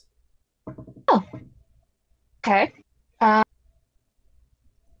actually is. Oh. Okay.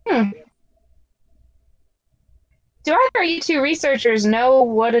 Do either of you two researchers know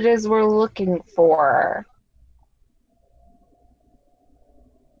what it is we're looking for?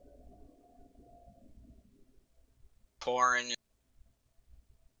 Corin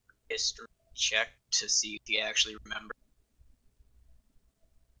history check to see if he actually remembers.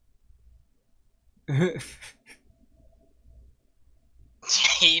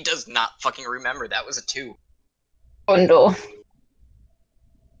 He does not fucking remember. That was a 2. Oh no.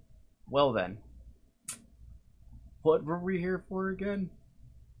 Well then. What were we here for again?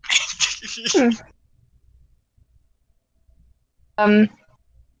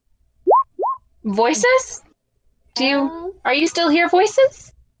 Voices? Are you still here,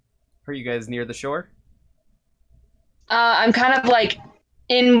 Voices? Are you guys near the shore? I'm kind of like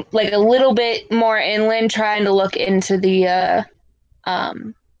in like a little bit more inland, trying to look into the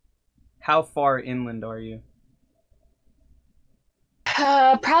How far inland are you?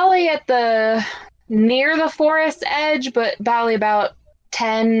 probably at the near the forest edge, but probably about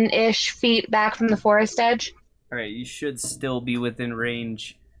 10-ish feet back from the forest edge. Alright, you should still be within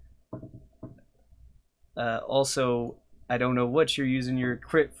range. Also, I don't know what you're using your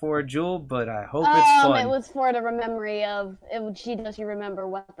crit for, Jewel, but I hope it's fun. It was for the memory of she does. You remember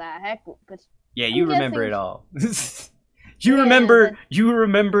what the heck? Yeah, you remember it all. Yeah, you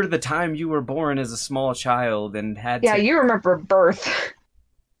remember the time you were born as a small child and had Yeah, to you remember birth.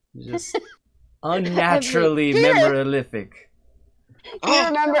 just unnaturally memorilific. You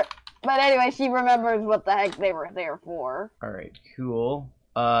remember, but anyway, she remembers what the heck they were there for. Alright, cool.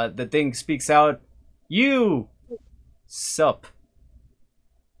 The thing speaks out. You! Sup.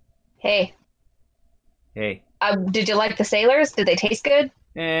 Hey. Hey. Did you like the sailors? Did they taste good?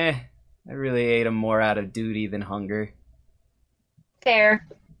 I really ate them more out of duty than hunger. Fair.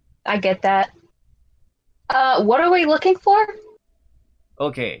 I get that. What are we looking for?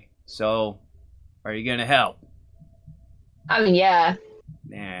 Okay, so, are you gonna help? I mean, yeah.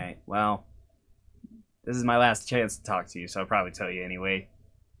 Alright, well, this is my last chance to talk to you, so I'll probably tell you anyway.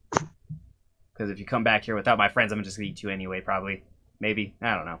 Because if you come back here without my friends, I'm just gonna eat you anyway, probably. Maybe.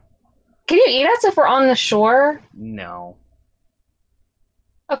 I don't know. Can you eat us if we're on the shore? No.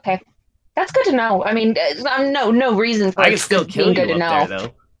 Okay. That's good to know. I mean, no reason for I can still kill you good to know. up there,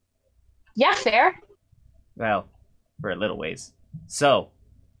 though. Yeah, fair. Well, for a little ways. So,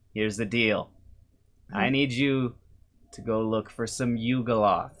 here's the deal. I need you to go look for some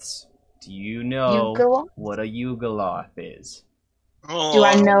Yugoloths. Do you know what a Yugoloth is? Do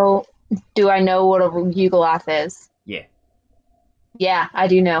I know what a Yugoloth is? Yeah. Yeah, I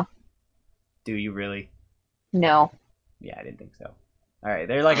do know. Do you really? No. Yeah, I didn't think so. Alright,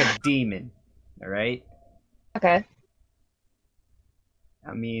 they're like a demon. Alright? Okay.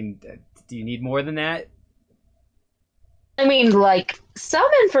 I mean, do you need more than that? I mean, like, some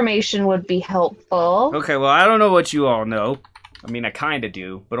information would be helpful. Okay, well, I don't know what you all know, I mean, I kinda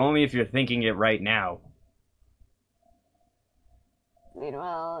do, but only if you're thinking it right now.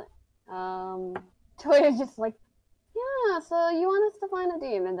 Meanwhile, Toya's just like, yeah, so you want us to find a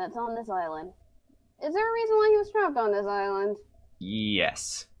demon that's on this island. Is there a reason why he was trapped on this island?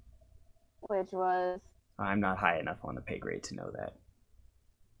 Yes. Which was... I'm not high enough on the pay grade to know that.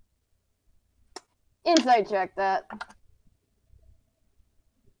 Insight check that.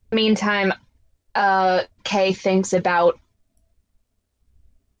 Meantime, Kay thinks about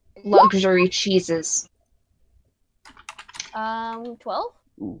luxury cheeses. 12?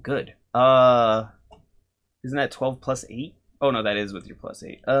 Ooh, good. Isn't that 12 plus 8? Oh, no, that is with your plus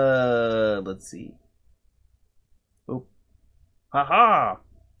 8. Let's see. Oh. Haha!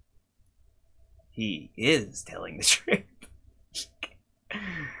 He is telling the truth.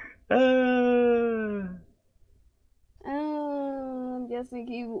 I'm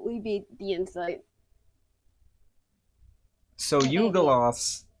guessing we beat the insight. So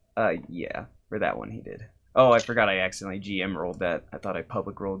Yugoloth's, yeah, for that one he did. Oh, I forgot I accidentally GM rolled that. I thought I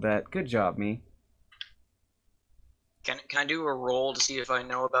public rolled that. Good job, me. Can I do a roll to see if I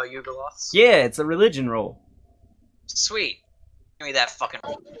know about Yugoloths? Yeah, it's a religion roll. Sweet. Give me that fucking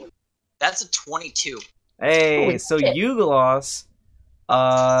roll. That's a 22. Hey, Holy so shit. Yugoloths,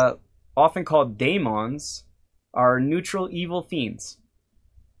 often called daemons, are neutral evil fiends.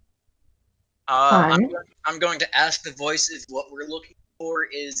 I'm going to ask the voice if what we're looking for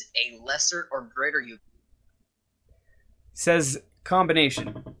is a lesser or greater Yugoloth. Says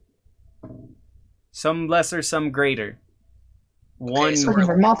combination. Some lesser, some greater. One. so Looking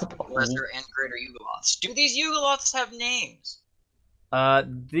for multiple. Lesser and greater Yugoloths. Do these Yugoloths have names?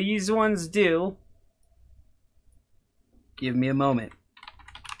 These ones do. Give me a moment.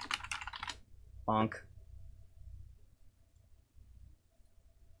 Bonk.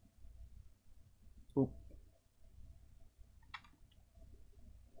 Oop.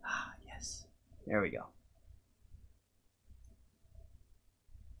 Ah, yes. There we go.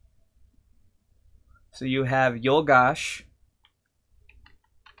 So you have Yolgash.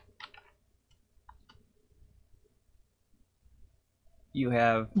 You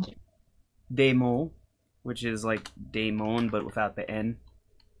have Daemon, which is like Daemon, but without the N.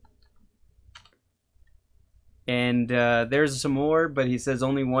 And there's some more, but he says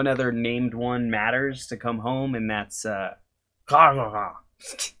only one other named one matters to come home, and that's A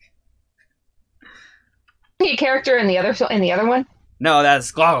character in the other one? No,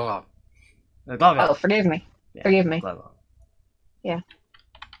 that's Oh, forgive me. Yeah, Forgive me. Yeah.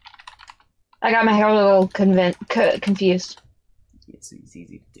 I got my hair a little confused. It's easy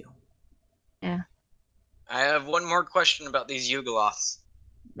to do. I have one more question about these Yugoloths.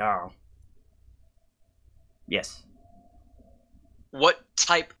 No. Yes. What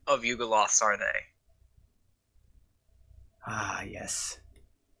type of Yugoloths are they? Ah, yes.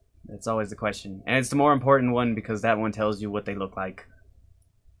 That's always the question. And it's the more important one because that one tells you what they look like.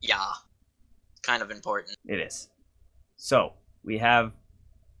 Yeah. Kind of important. It is. So, we have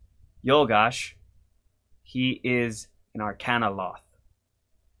Yolgash. He is an Arcana-Loth.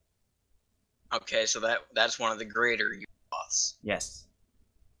 Okay, so that's one of the greater Yugoloths. Yes.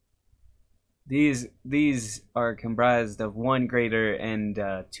 These are comprised of one greater and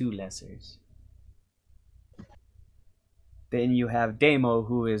two lessers. Then you have Demo,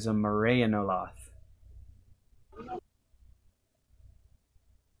 who is a Moraeanoloth.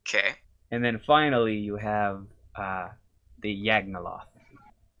 Okay. And then finally you have the Yagnoloth,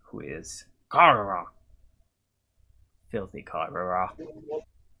 who is Karara. Filthy Karara.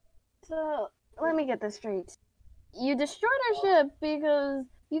 So, let me get this straight. You destroyed our ship because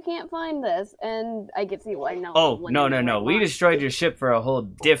you can't find this, and I can see why no. Oh, when no, you're no, in the no. right We line. destroyed your ship for a whole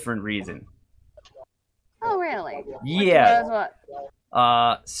different reason. Oh, really? Yeah.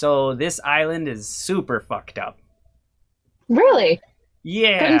 What? So this island is super fucked up. Really?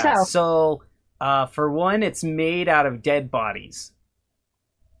 Yeah. Couldn't tell. So, for one, it's made out of dead bodies.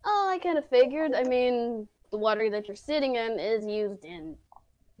 Oh, I kind of figured. I mean, the water that you're sitting in is used in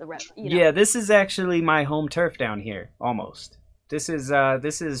the rest. You know. Yeah, this is actually my home turf down here, almost. This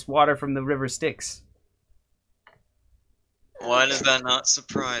is water from the River Styx. Why does that not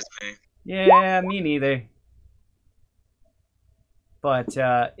surprise me? Yeah, me neither. But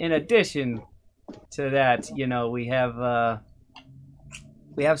in addition to that, you know, we have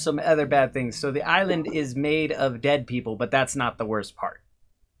some other bad things. So the island is made of dead people, but that's not the worst part.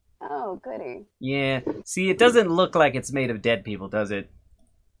 Oh, goody. Yeah. See, it doesn't look like it's made of dead people, does it?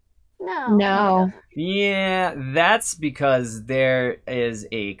 No. No. Yeah, that's because there is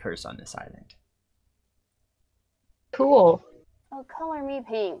a curse on this island. Cool. Oh, color me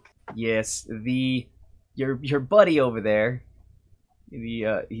pink. Yes, your buddy over there,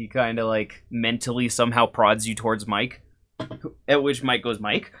 He kind of like mentally somehow prods you towards Mike. At which Mike goes,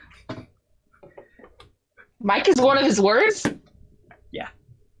 Mike? Mike is one of his words? Yeah.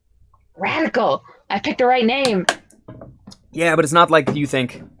 Radical. I picked the right name. Yeah, but it's not like you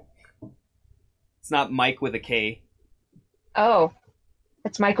think. It's not Mike with a K. Oh.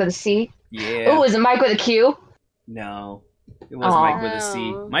 It's Mike with a C? Yeah. Oh, is it Mike with a Q? No. It was Mike with a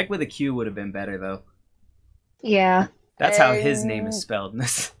C. Mike with a Q would have been better, though. Yeah. That's how his name is spelled.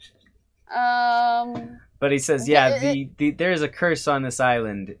 But he says, yeah, there's a curse on this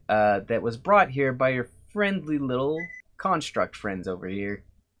island that was brought here by your friendly little construct friends over here.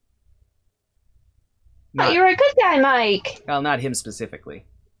 Oh, you're a good guy, Mike. Well, not him specifically.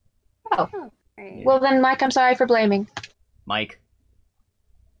 Oh. Right. Well, then, Mike, I'm sorry for blaming. Mike.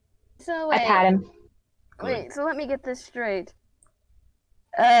 So I pat him. Wait, so let me get this straight.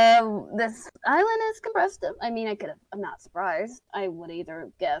 This island is compressed of. I mean, I'm not surprised. I would either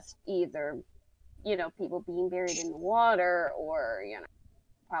guess people being buried in the water, or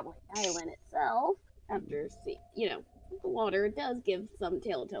probably the island itself. After the water does give some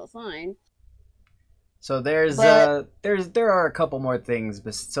telltale sign. So there are a couple more things,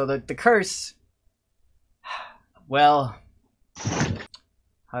 but so the curse. Well,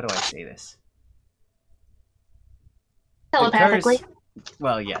 how do I say this? Telepathically.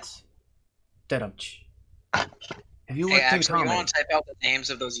 Well, yes. Da-dum-ch. Have you Hey, looked in Axel, you common? want to type out the names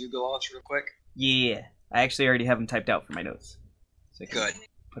of those Yugo-offs real quick? Yeah, I actually already have them typed out for my notes. So I can Good.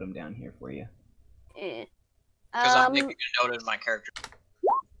 put them down here for you. Eh. Because I'm making a note of my character.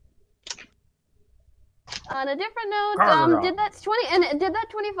 On a different note, Carl. did that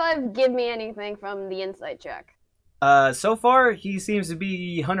 25 give me anything from the insight check? So far, he seems to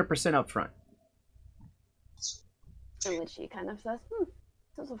be 100% up front. In which he kind of says,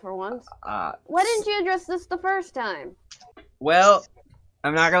 so for once. Uh, Why didn't you address this the first time? Well,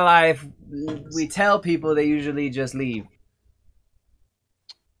 I'm not gonna lie, if we tell people, they usually just leave.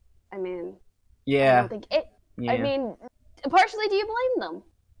 I mean, I Yeah. don't think it. Yeah. I mean, partially, do you blame them?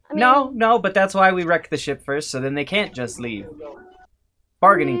 I mean, No, but that's why we wreck the ship first, so then they can't just leave.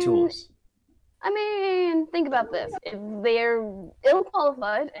 Bargaining tools. I mean, think about this. If they're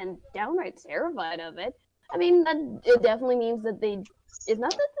ill-qualified and downright terrified of it, I mean, it definitely means that they... It's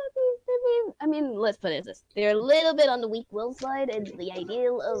not that means... I mean, let's put it this. They're a little bit on the weak will side, and the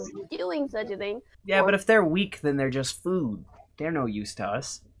idea of doing such a thing... Yeah, but if they're weak, then they're just food. They're no use to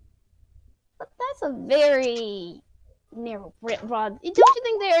us. But that's a very narrow, broad... Don't you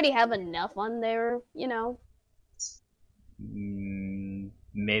think they already have enough on their,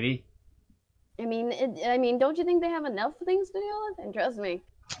 Maybe. I mean, don't you think they have enough things to deal with? And trust me.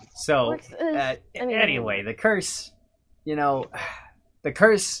 So, anyway, the curse, the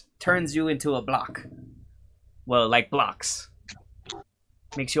curse turns you into a block. Well, like blocks.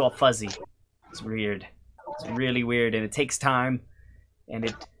 Makes you all fuzzy. It's weird. It's really weird, and it takes time,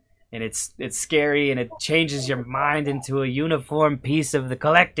 and it's scary, and it changes your mind into a uniform piece of the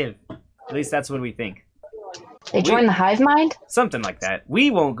collective. At least that's what we think. They join the hive mind? Something like that.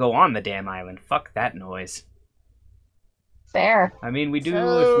 We won't go on the damn island. Fuck that noise. Fair. I mean, we do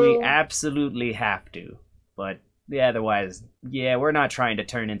if we absolutely have to. But yeah, otherwise, yeah, we're not trying to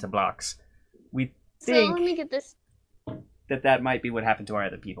turn into blocks. We think So let me get this. that might be what happened to our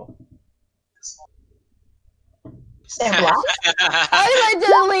other people. They're blocks? I'd like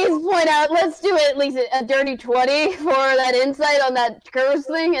to at least point out, let's do at least a dirty 20 for that insight on that curse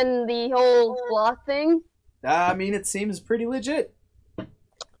thing and the whole block thing. I mean, it seems pretty legit.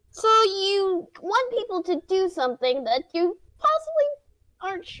 So you want people to do something that you possibly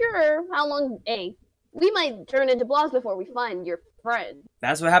aren't sure how long... Hey, we might turn into blocks before we find your friend.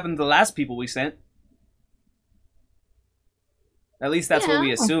 That's what happened to the last people we sent. At least that's what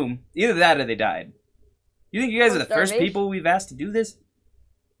we assume. Either that or they died. You think you guys are the first people we've asked to do this?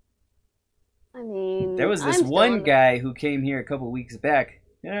 I mean... There was this one guy who came here a couple weeks back.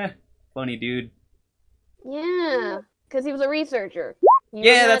 Funny dude. Yeah, because he was a researcher.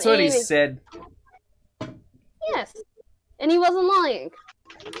 Yeah, that's what he said. Yes, and he wasn't lying.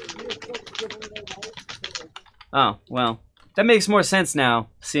 Oh, well. That makes more sense now,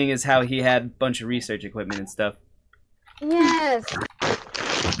 seeing as how he had a bunch of research equipment and stuff. Yes.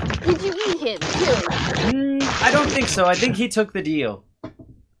 Did you eat him, too? I don't think so. I think he took the deal.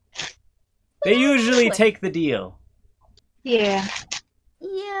 They usually take the deal. Yeah.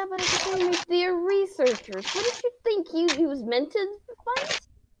 Yeah, but at the same time, they're researchers. What did you think he was meant to find?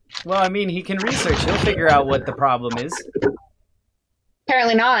 Well, I mean, he can research. He'll figure out what the problem is.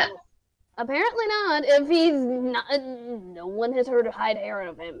 Apparently not. Apparently not. If he's not, no one has heard a hide hair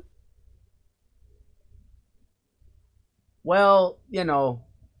of him. Well, you know,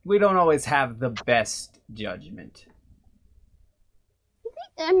 we don't always have the best judgment.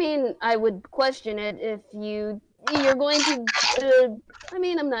 I mean, I would question it if you're going to. I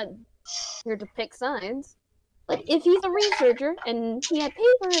mean, I'm not here to pick signs, but if he's a researcher and he had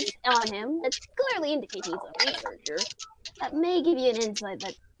papers on him that clearly indicate he's a researcher, that may give you an insight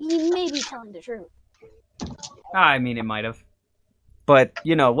that he may be telling the truth. I mean, it might have. But,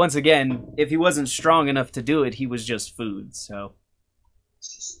 you know, once again, if he wasn't strong enough to do it, he was just food, so.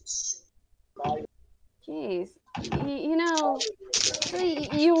 Jeez. You know,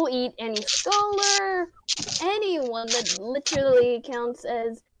 you will eat any scholar, anyone that literally counts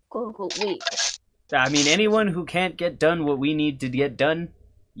as quote-unquote weak. I mean, anyone who can't get done what we need to get done,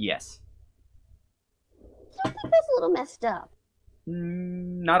 yes. I think that's a little messed up.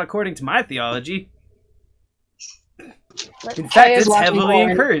 Not according to my theology. But In fact, is it's watching heavily porn.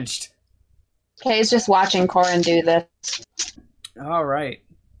 encouraged. Kay's just watching Corin do this. All right.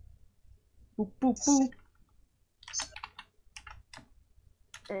 Boop, boop, boop.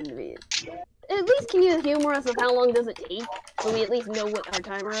 at least can you humor us of how long does it take, so we at least know what our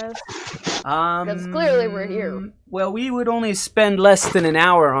timer is? Because clearly we're here. Well, we would only spend less than an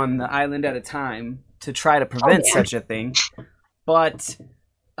hour on the island at a time to try to prevent such a thing. But,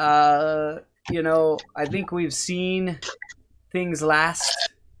 you know, I think we've seen things last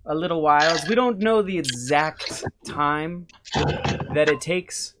a little while. We don't know the exact time that it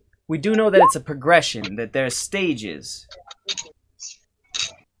takes. We do know that it's a progression, that there's stages.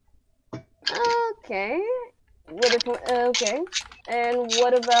 Okay. Okay. And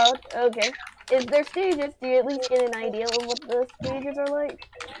what about, okay. Is there stages? Do you at least get an idea of what the stages are like?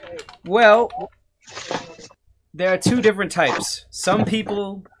 Well, there are two different types. Some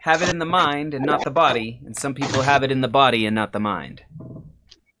people have it in the mind and not the body, and some people have it in the body and not the mind.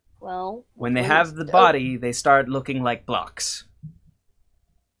 Well, When they have the body, they start looking like blocks.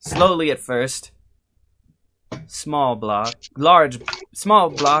 Slowly at first. Small blocks, small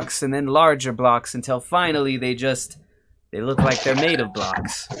blocks, and then larger blocks until finally they look like they're made of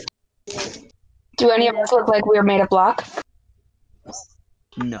blocks. Do any of us look like we're made of block?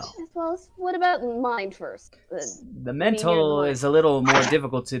 No. Well, what about mind first? The mental is a little more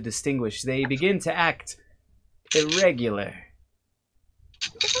difficult to distinguish. They begin to act irregular.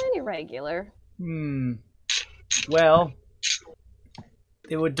 Define irregular. Well,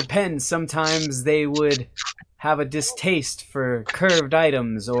 it would depend. Sometimes they would have a distaste for curved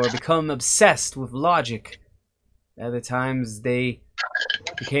items or become obsessed with logic. Other times they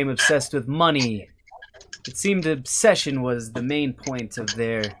became obsessed with money. It seemed obsession was the main point of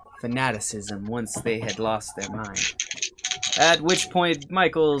their fanaticism once they had lost their mind. At which point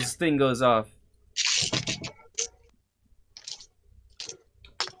Michael's thing goes off.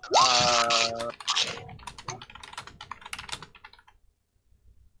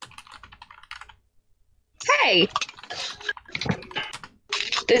 Hey!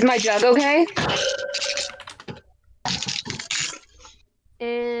 Is my jug okay?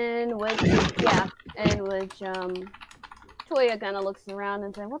 In which, Toya kind of looks around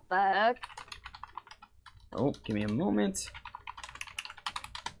and says, what the heck? Oh, give me a moment.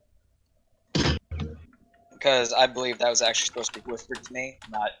 Because I believe that was actually supposed to be whispered to me,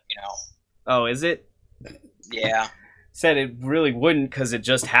 not, Oh, is it? Yeah. Said it really wouldn't because it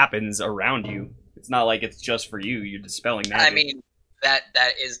just happens around you. It's not like it's just for you. You're dispelling magic. I mean, that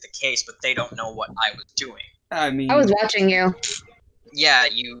is the case, but they don't know what I was doing. I mean, I was watching you. Yeah,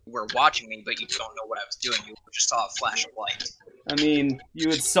 you were watching me, but you don't know what I was doing. You just saw a flash of light. I mean, you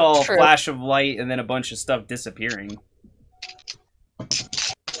would saw a True. flash of light and then a bunch of stuff disappearing.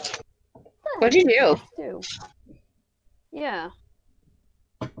 What'd you do? Yeah.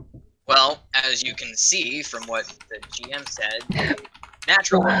 Well, as you can see from what the GM said,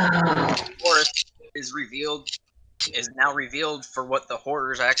 natural forest is now revealed for what the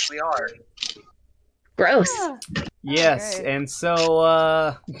horrors actually are. Gross. Ah, Yes, Okay. and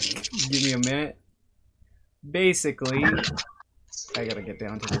so, give me a minute. Basically, I gotta get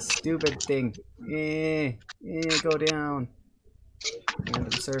down to this stupid thing. Go down. Down to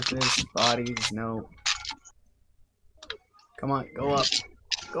the surface, bodies, no. Come on, go up.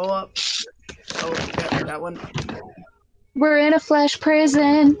 Go up. Oh, yeah, that one. We're in a flesh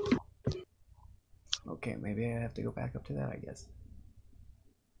prison. Okay, maybe I have to go back up to that, I guess.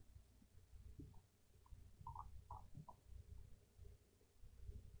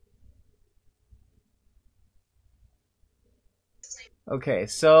 Okay,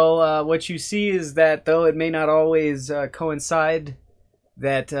 so what you see is that though it may not always coincide,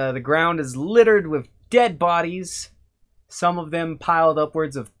 that the ground is littered with dead bodies, some of them piled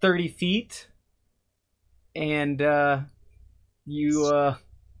upwards of 30 feet, and you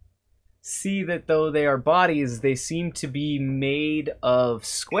see that though they are bodies, they seem to be made of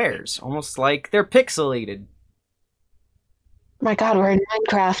squares, almost like they're pixelated. My God, we're in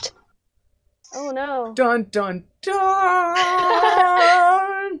Minecraft. Oh no. Dun dun dun!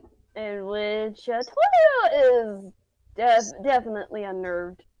 In which Toyo is definitely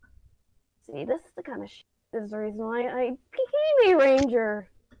unnerved. See, this is the kind of this is the reason why I became a ranger.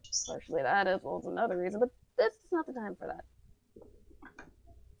 Partially that as well as another reason, but this is not the time for that.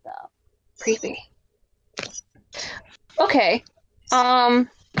 So. Creepy. Okay.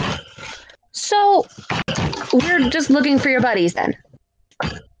 So we're just looking for your buddies then.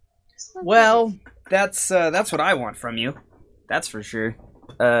 Well, that's what I want from you. That's for sure.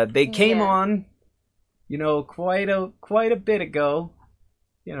 They came on, you know, quite a bit ago.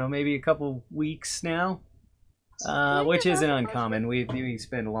 You know, maybe a couple weeks now. Which isn't uncommon. We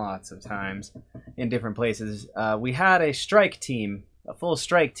spend lots of times in different places. We had a strike team, a full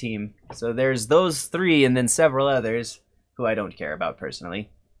strike team. So there's those three and then several others who I don't care about personally.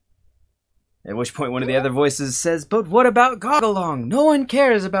 At which point one of the other voices says, "But what about Goggalong? No one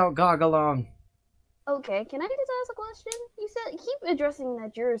cares about Goggalong." Okay, can I just ask a question? You said keep addressing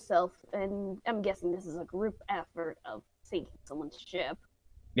that yourself, and I'm guessing this is a group effort of sinking someone's ship.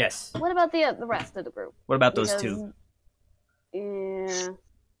 Yes. What about the rest of the group? What about those two? Yeah.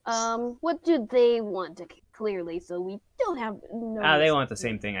 What do they want to clearly? So we don't have no. They want the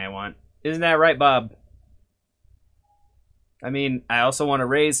same thing I want. Isn't that right, Bob? I mean, I also want a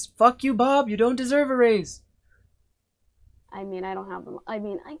raise. Fuck you, Bob. You don't deserve a raise. I mean, I don't have the. I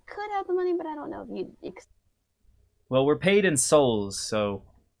mean, I could have the money, but I don't know if you. Well, we're paid in souls, so.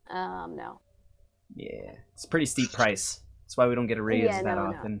 No. Yeah, it's a pretty steep price. That's why we don't get a raise that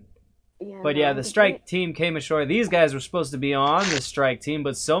often. No. Yeah, but yeah, the strike team came ashore. These guys were supposed to be on the strike team,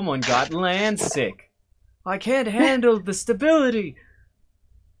 but someone got land sick. I can't handle the stability.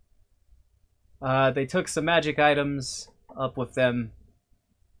 They took some magic items up with them,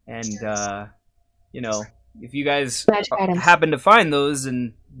 and you know, if you guys happen to find those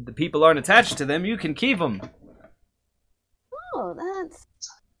and the people aren't attached to them, you can keep them. Oh, that's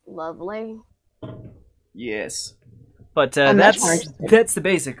lovely. Yes, but that's the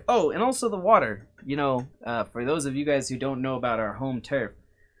basic. Oh, and also the water. You know, for those of you guys who don't know about our home turf,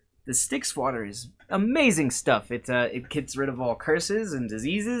 the Styx water is amazing stuff. It gets rid of all curses and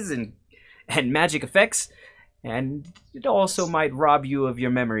diseases and magic effects. And it also might rob you of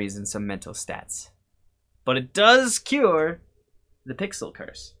your memories and some mental stats. But it does cure the pixel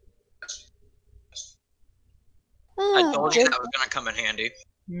curse. I told you that was going to come in handy.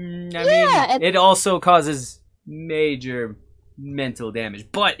 I mean, it also causes major mental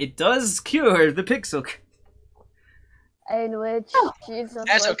damage. But it does cure the pixel curse. In which...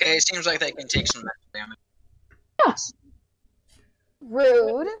 That's okay. It seems like they can take some mental damage. Yeah.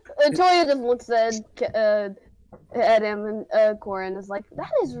 Rude. Toya just looks at him, and Corin is like,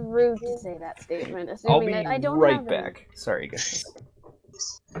 "That is rude to say that statement." Assuming that I don't right have back. Sorry, guys.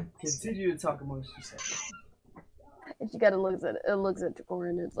 Continue to talk amongst yourselves. And she kind of looks at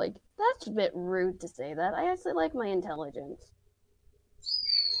Corin and it's like, "That's a bit rude to say that. I actually like my intelligence."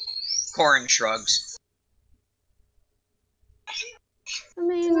 Corin shrugs. I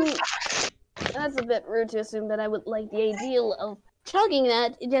mean, that's a bit rude to assume that I would like the ideal of chugging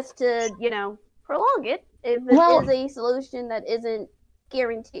that just to, you know, prolong it. If it is a solution that isn't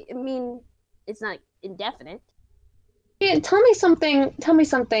guaranteed, I mean, it's not indefinite. Yeah, tell me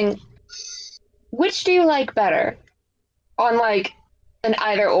something. Which do you like better? On like an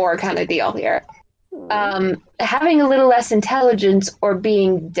either or kind of deal here. Having a little less intelligence or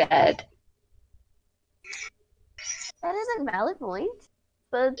being dead. That is a valid point,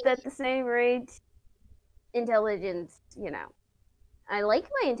 but at the same rate, intelligence, you know. I like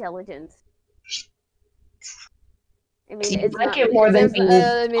my intelligence. I mean, it's like it more than being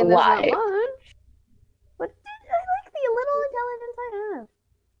alive. Not much, but I like the little intelligence I have.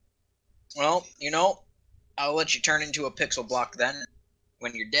 Well, you know, I'll let you turn into a pixel block then.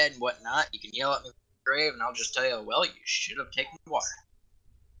 When you're dead and whatnot, you can yell at me from the grave, and I'll just tell you, well, you should have taken the water.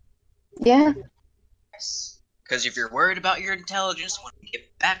 Yeah. Because if you're worried about your intelligence, when you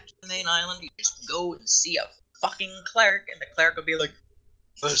get back to the main island, you just go and see a fucking cleric, and the cleric will be like,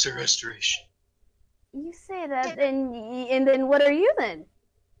 "Lesser restoration." You say that, and then what are you then?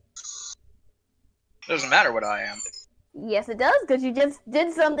 Doesn't matter what I am. Yes, it does, because you just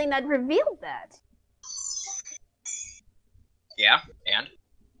did something that revealed that. Yeah, and?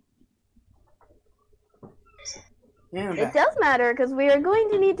 Yeah, it does matter, because we are going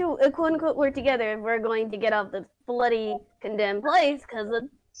to need to, quote-unquote, work together if we're going to get off this bloody, condemned place, because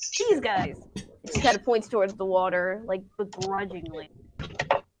These guys. She kind of points towards the water, like begrudgingly.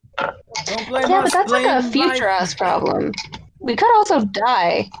 Don't blame Yeah, us, but that's like a blame future life. us problem. We could also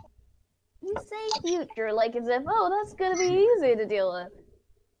die. You say future, like as if, oh, that's gonna be easy to deal with.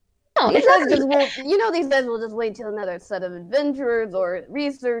 No, These it's guys not. just won't, you know, these guys will just wait till another set of adventurers or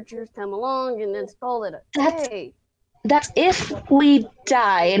researchers come along and then call it a That's- day. That's if we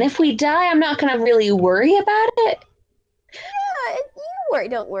die, and if we die, I'm not gonna really worry about it. Yeah,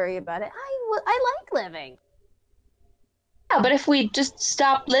 don't worry about it. I like living. Yeah, but if we just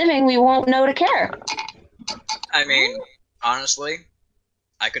stop living, we won't know to care. I mean, honestly,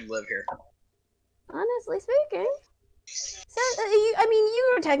 I could live here. Honestly speaking. So,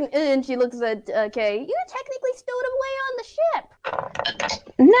 you were technically, and she looks at Kay, you were technically stowed away on the ship.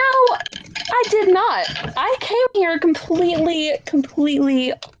 No, I did not. I came here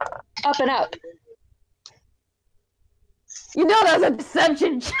completely up and up. You know that's a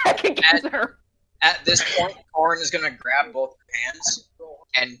deception check against her. At this point, Corin is gonna grab both hands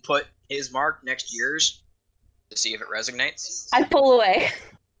and put his mark next to yours to see if it resonates. I pull away.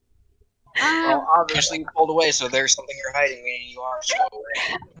 Well, obviously you pulled away, so there's something you're hiding, meaning you are still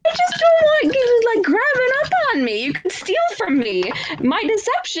away. I just don't want you like grabbing up on me. You can steal from me. My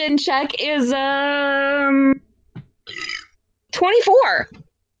deception check is 24.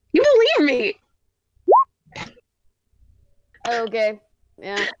 You believe me? Okay.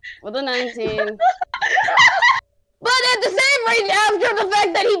 Yeah. With a 19. But at the same rate, after the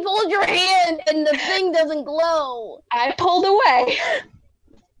fact that he pulled your hand and the thing doesn't glow. I pulled away.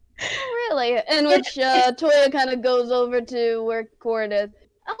 Really? In which Toya kind of goes over to where Corin is.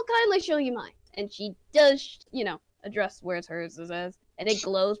 I'll kindly show you mine. And she does, address where hers is as. And it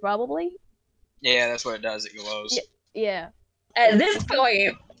glows, probably? Yeah, that's what it does. It glows. Yeah. At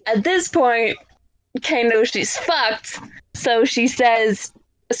this point, Kay knows she's fucked. So she says,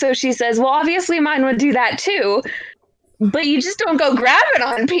 well, obviously mine would do that too. But you just don't go grabbing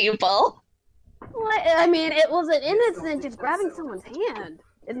on people. What? I mean, it was an innocent just grabbing someone's hand.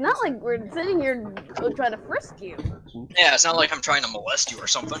 It's not like we're sitting here trying to frisk you. Yeah, it's not like I'm trying to molest you or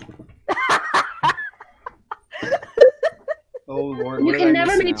something. Oh Lord, You what did can I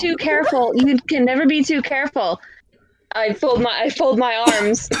never miss be now? too careful. You can never be too careful. I fold my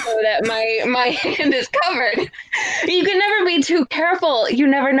arms so that my hand is covered. You can never be too careful. You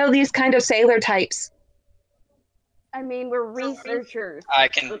never know these kind of sailor types. I mean, we're researchers. I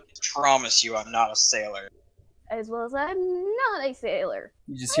can promise you I'm not a sailor. As well as I'm not a sailor.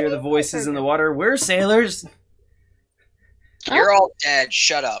 You just hear the voices in the water. We're sailors. You're all dead.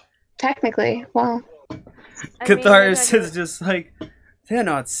 Shut up. Technically, well. Catharsis is just like, they're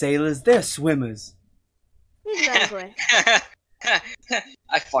not sailors, they're swimmers. Exactly.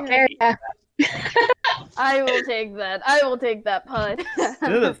 I fucking hate Yeah. I will take that. I will take that pun.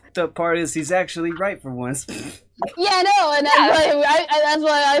 The part is he's actually right for once. Yeah, no, and that's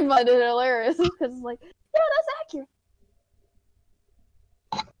why I find it hilarious. Because it's like, yeah, that's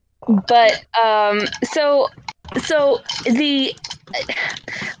accurate. But so the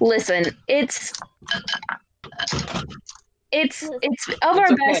listen, it's of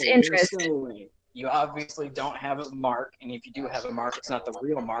our best interest. You obviously don't have a mark, and if you do have a mark, it's not the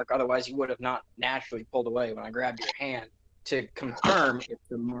real mark. Otherwise, you would have not naturally pulled away when I grabbed your hand to confirm if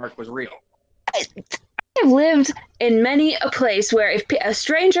the mark was real. I've lived in many a place where if a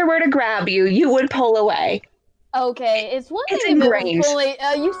stranger were to grab you, you would pull away. Okay, it's one It's thing if it was ingrained. pulling.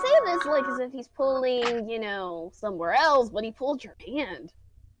 You say this like as if he's pulling, somewhere else, but he pulled your hand.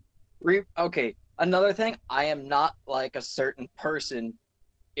 Okay, another thing, I am not like a certain person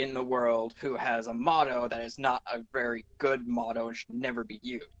in the world who has a motto that is not a very good motto and should never be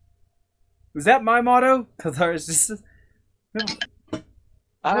used. Was that my motto? Catharsis.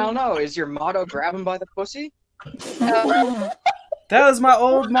 I don't know, is your motto grab him by the pussy? That was my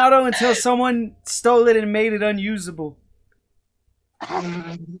old motto until someone stole it and made it unusable.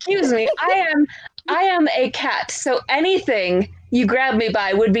 Excuse me, I am a cat, so anything you grab me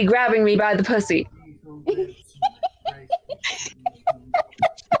by would be grabbing me by the pussy.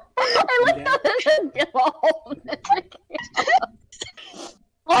 I like how this is all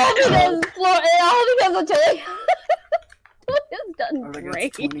because of Toya. Toya's done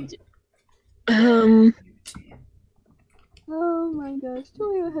great. Oh my gosh,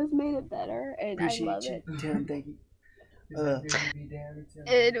 Toya has made it better, and Appreciate I love you. it. Thank you. And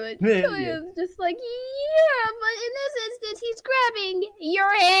Toya's just like, yeah, but in this instance, he's grabbing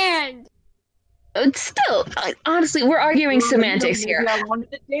your hand. Still, honestly, we're arguing semantics here. I wanted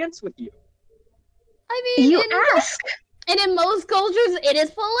to dance with you. I mean, You ask. and in most cultures, it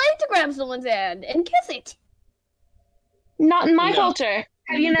is polite to grab someone's hand and kiss it. Not in my No. culture.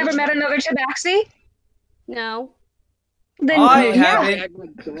 Have you never met another tabaxi? No. Then I yeah, haven't. Act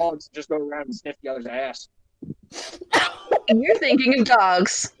like dogs just go around and sniff the other's ass. you're thinking of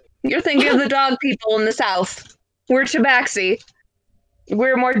dogs. You're thinking of the dog people in the South. We're tabaxi.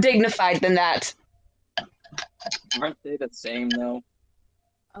 We're more dignified than that. Aren't they the same though?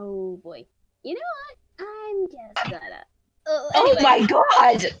 Oh boy. You know what? I'm just gonna. Oh Anyway. my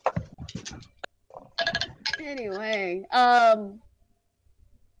god! Anyway,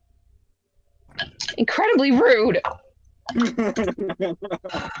 Incredibly rude. oh my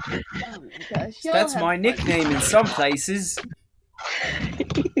gosh, y'all That's have my fun. nickname in some places.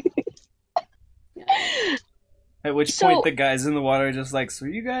 At which So- point the guys in the water are just like, so are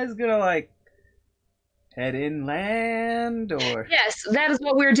you guys gonna like head inland or? Yes, that is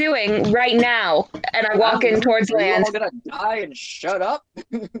what we're doing right now. And I walk in towards Are you land. all gonna die and shut up?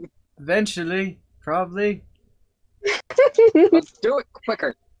 Eventually, probably. Let's do it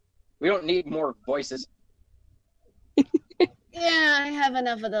quicker. We don't need more voices. Yeah, I have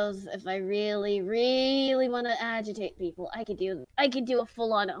enough of those. If I really, really want to agitate people, I could do a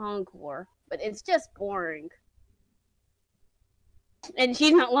full-on encore, but it's just boring. And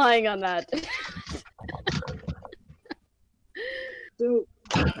she's not lying on that. So,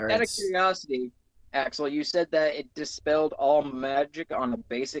 All out right. of curiosity, Axel, you said that it dispelled all magic on a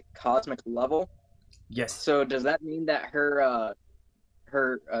basic cosmic level. Yes. So does that mean that her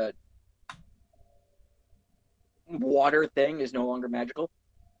water thing is no longer magical?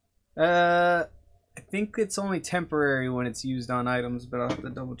 I think it's only temporary when it's used on items, but I'll have to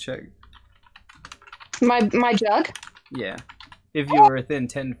double check. My jug? Yeah. If you were within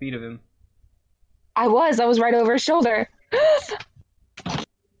 10 feet of him. I was right over his shoulder.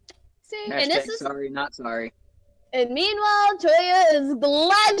 See, Hashtag and this is, sorry, not sorry. and meanwhile, Toya is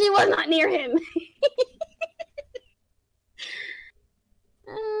glad she was not near him.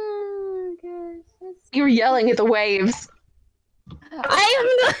 Oh gosh, You were yelling at the waves.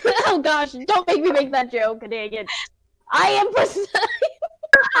 I am. Oh gosh, don't make me make that joke, dang it. I am precise.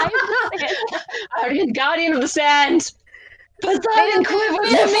 I am precise. Guardian, guardian of the sand. Poseidon quivers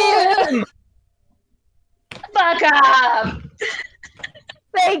before him. Fuck up.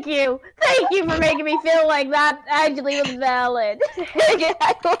 Thank you for making me feel like that actually was valid.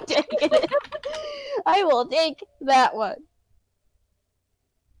 I will take it. I will take that one.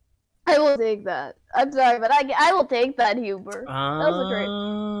 I will take that. I'm sorry, but I will take that humor. That was great.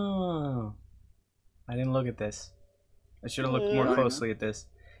 Oh. I didn't look at this. I should have looked more Yeah. closely at this.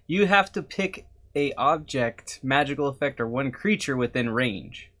 You have to pick a object, magical effect, or one creature within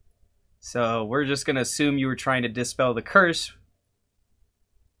range. So we're just gonna assume you were trying to dispel the curse.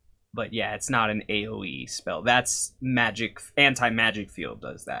 But yeah, it's not an AoE spell. That's magic. Anti-magic field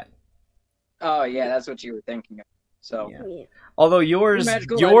does that. Oh yeah, that's what you were thinking of. So Yeah. Yeah. Although yours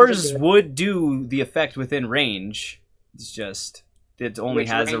Magical yours items are good. would do the effect within range. It's just it only which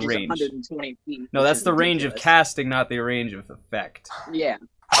has a range is range. 120 feet. No, which that's is the range of ridiculous. casting, not the range of effect. Yeah.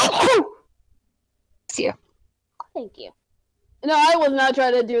 See you. Thank you. No, I was not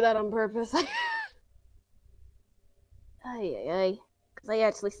trying to do that on purpose. Ay, ay, ay. Because I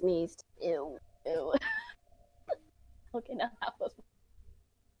actually sneezed. Ew. Ew. Okay, now that was.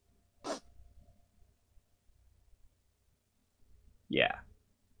 Yeah.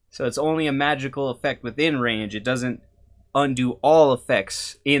 So it's only a magical effect within range. It doesn't undo all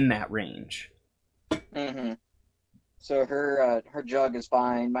effects in that range. Mm-hmm. So her jug is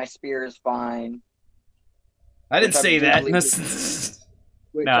fine. My spear is fine. I didn't Which I say that. believe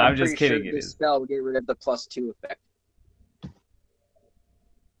Which No, I'm just pretty sure kidding, it this is. spell will get rid of the +2 effect.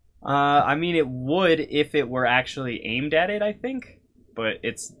 I mean, it would if it were actually aimed at it, I think. But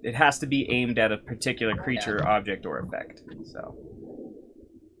it has to be aimed at a particular creature, object, or effect. So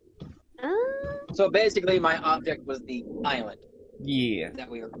So basically, my object was the island yeah, that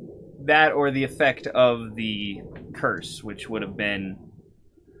we were. that or the effect of the curse, which would have been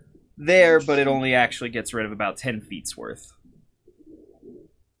there, but it only actually gets rid of about 10 feet's worth.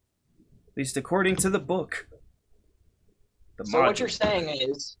 At least according to the book. The So what module. you're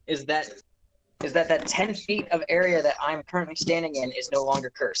saying is that 10 feet of area that I'm currently standing in is no longer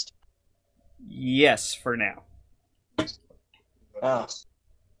cursed. Yes, for now. Oh.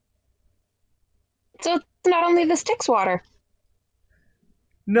 So it's not only the Styx water.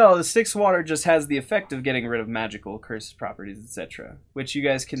 No, the Styx water just has the effect of getting rid of magical curse properties, etc. Which you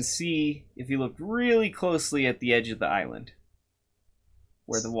guys can see if you look really closely at the edge of the island.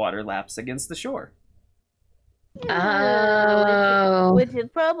 Where the water laps against the shore. Oh. Which is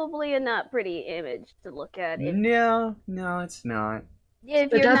probably a not pretty image to look at. No, it's not.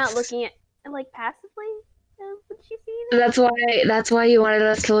 If But you're not that's- looking at like passively, which you see that? That's why you wanted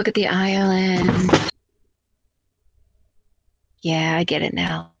us to look at the island. Yeah, I get it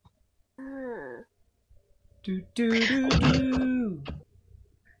now. Do, do, do, do.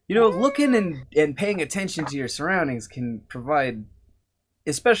 You know, looking and paying attention to your surroundings can provide,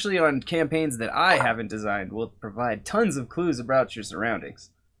 especially on campaigns that I haven't designed, will provide tons of clues about your surroundings.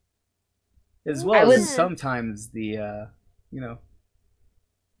 As well as sometimes the, you know.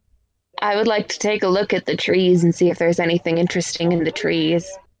 I would like to take a look at the trees and see if there's anything interesting in the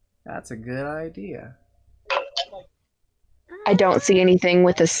trees. That's a good idea. I don't see anything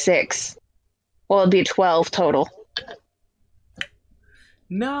with a 6. Well, it'd be a 12 total.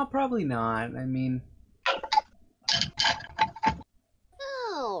 No, probably not. I mean...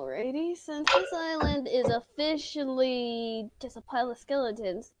 Alrighty, since this island is officially just a pile of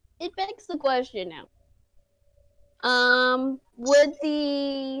skeletons, it begs the question now. Would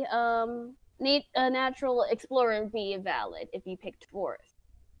the natural explorer be valid if you picked forest?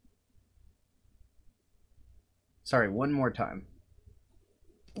 Sorry, one more time.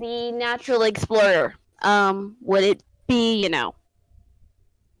 The natural explorer, would it be, you know,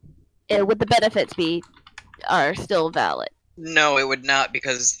 would the benefits are still valid? No, it would not,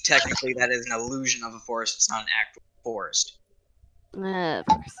 because technically that is an illusion of a forest. It's not an actual forest. Of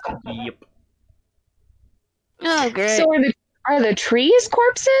course. Yep. Oh, great. So are the trees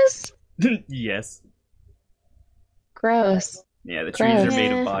corpses? Yes. Gross. Yeah, the trees are Gross.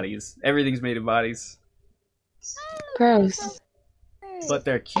 made of bodies. Everything's made of bodies. Gross. But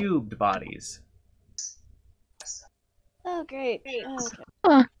they're cubed bodies. Oh, great. Okay.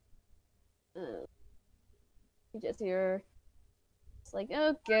 Huh. You just hear, it's like,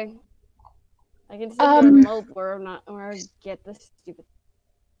 okay. I can sit here and mope or get this stupid.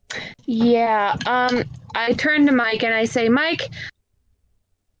 Yeah, I turn to Mike and I say, Mike,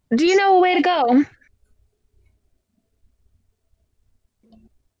 do you know a way to go?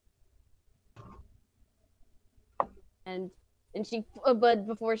 And she, but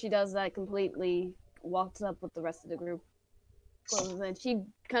before she does that, completely walks up with the rest of the group. And she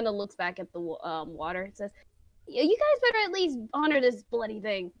kind of looks back at the water and says, "You guys better at least honor this bloody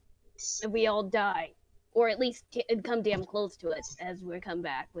thing if we all die. Or at least come damn close to it as we come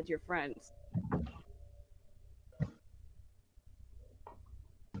back with your friends."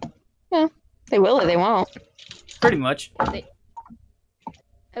 Yeah, they will or they won't. Pretty much.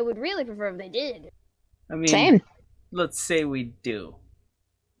 I would really prefer if they did. I mean, Same. let's say we do.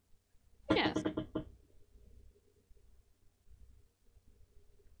 Yes.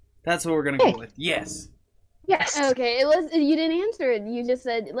 That's what we're gonna go with. Yes. Yes. Okay, you didn't answer it. You just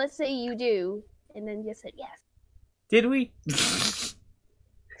said, "Let's say you do," and then you said yes. Did we?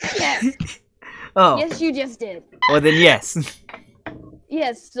 Yes. Oh. Yes, you just did. Well, then yes.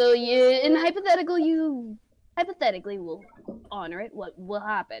 Yes. So in hypothetically, we'll honor it. What will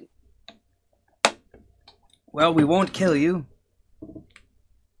happen? Well, we won't kill you.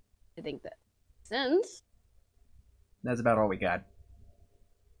 I think that since. That's about all we got.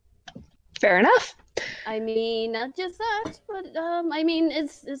 Fair enough. I mean, not just that, but I mean,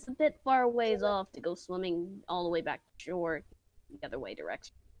 it's a bit far ways off to go swimming all the way back to shore, the other way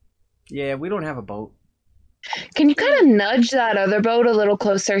direction. Yeah, we don't have a boat. Can you kind of nudge that other boat a little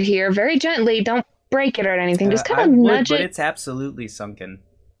closer here? Very gently. Don't break it or anything. Just kind I of would, nudge but it. it's absolutely sunken.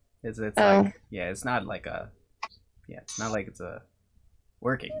 It's Oh. like, yeah, it's not like a, yeah, it's not like it's a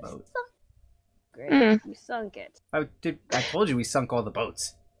working boat. Great, you sunk it. I told you we sunk all the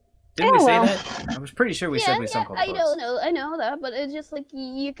boats. Didn't we say well. that? I was pretty sure we said we sunk all the I boats. don't know. I know that, but it's just like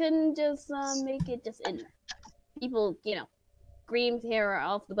you can just make it just in. People, you know, screamed here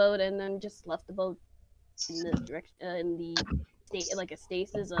off the boat and then just left the boat in the direction in the state like a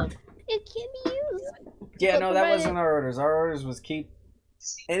stasis of it can be used. Yeah, But no, that provided- wasn't our orders. Our orders was keep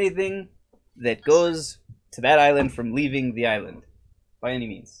anything that goes to that island from leaving the island by any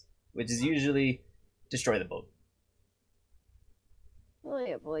means, which is usually destroy the boat.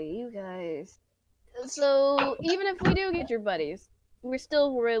 Boy, you guys. So even if we do get your buddies, we're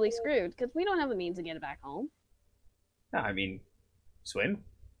still really screwed because we don't have a means to get it back home. No, I mean, swim,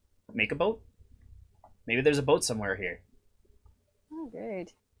 make a boat. Maybe there's a boat somewhere here. Oh,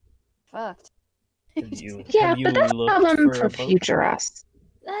 great. Fucked. Have you, Yeah, have you but that's a looked problem for for a boat? future us.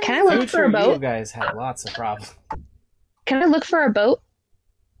 That Can I is- look for a You boat? guys have lots of problems. Can I look for a boat?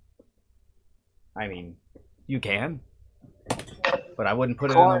 I mean, you can, but I wouldn't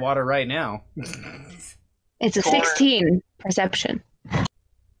put it in the water right now. It's a 16 perception.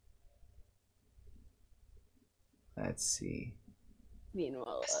 Let's see.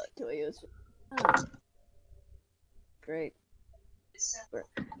 Meanwhile, Toyo's. Oh. Great.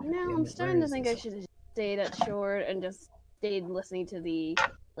 Now I'm starting to think I should stayed at shore and just stayed listening to the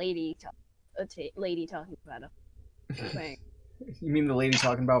lady talking about a thing. You mean the lady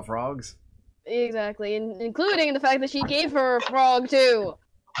talking about frogs? Exactly, including the fact that she gave her a frog too.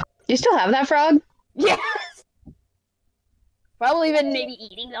 You still have that frog? Yes. Probably been maybe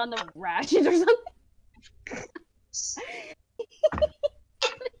eating on the rations or something.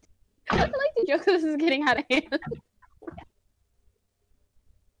 I like the joke that this is getting out of hand.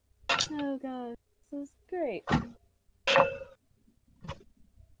 Oh god, this is great.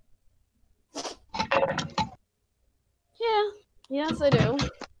 Yeah, yes I do.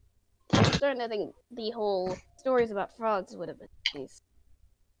 I'm starting to think the whole stories about frogs would have been nice.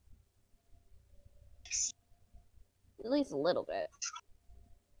 At least a little bit.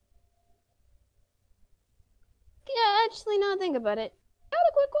 Yeah, actually, now I think about it, I got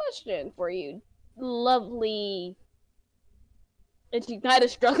a quick question for you, lovely. And she kind of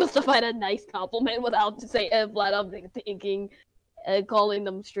struggles to find a nice compliment without to say flat out thinking, calling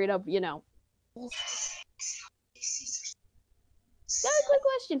them straight up, you know. Got a quick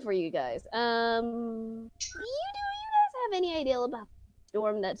question for you guys. Do you guys have any idea about the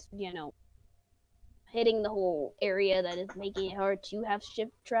storm that's, you know, hitting the whole area that is making it hard to have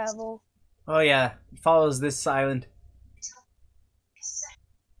ship travel? Oh yeah, it follows this island.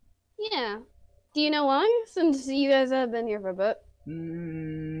 Yeah. Do you know why? Since you guys have been here for a bit.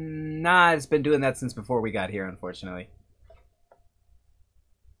 Nah, it's been doing that since before we got here, unfortunately.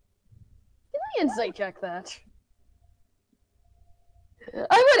 Can I insight check that?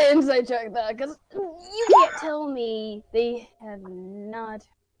 I would insight check that, because you can't tell me they have not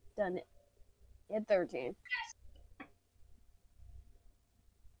done it at 13.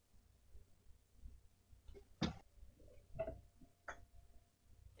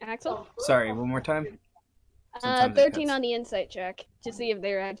 Axel? Sorry, one more time? Sometimes it 13 cuts. on the insight check to see if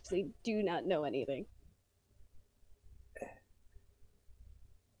they actually do not know anything.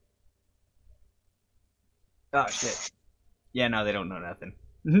 Oh shit. Yeah, no, they don't know nothing.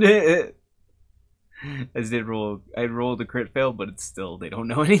 I rolled a crit fail, but it's still, they don't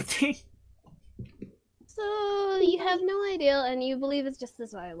know anything. So, you have no idea, and you believe it's just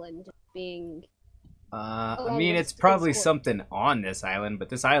this island being... I mean, it's probably something on this island, but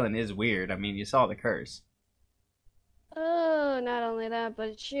this island is weird. I mean, you saw the curse. Oh, not only that,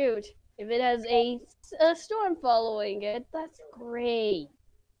 but shoot. If it has a storm following it, that's great.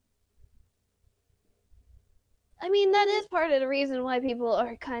 I mean, that is part of the reason why people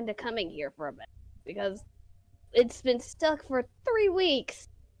are kind of coming here for a bit. Because it's been stuck for 3 weeks.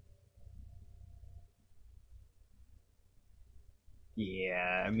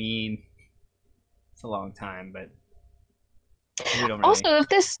 Yeah, I mean, it's a long time, but we don't really... Also,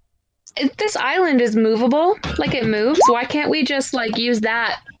 if this island is movable, like it moves, why can't we just like use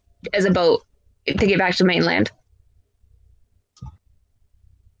that as a boat to get back to mainland?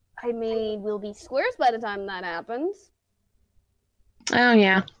 I mean, we'll be squares by the time that happens. Oh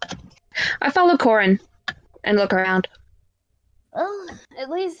yeah. I follow Corin and look around. Well,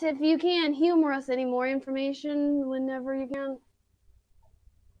 at least if you can humor us any more information whenever you can.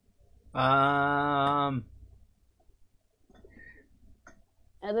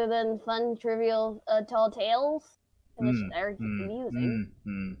 Other than fun, trivial, tall tales, which are amusing.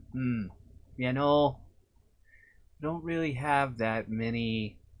 You know, we don't really have that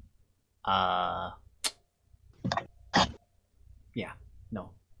many, yeah,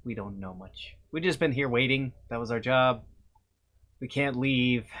 no, we don't know much. We've just been here waiting. That was our job. We can't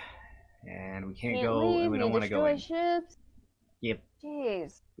leave, and we can't go, leave, and we don't want to go in. Ships. Yep.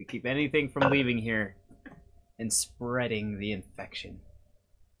 Jeez. We keep anything from leaving here and spreading the infection.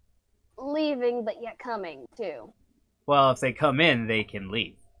 Leaving, but yet coming, too. Well, if they come in, they can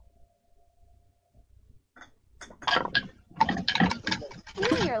leave.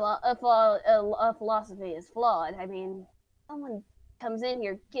 You know your philosophy is flawed. I mean, someone comes in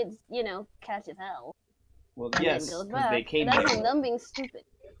here, kids, you know, catches hell. Well, And yes, then goes because back. they came That's here. them being stupid.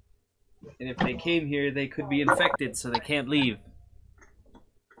 And if they came here, they could be infected, so they can't leave.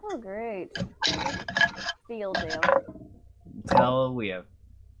 Oh, great. Field deal. Until we have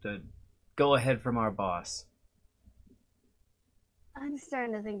the go-ahead from our boss. I'm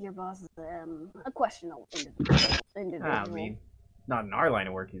starting to think your boss is a questionable individual. I mean, not in our line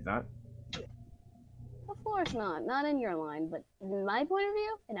of work, he's not. Of course not. Not in your line, but in my point of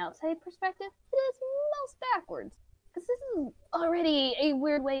view, an outside perspective, it is most backwards. Because this is already a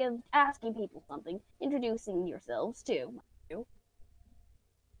weird way of asking people something, introducing yourselves too.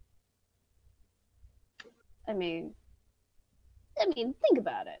 I mean, think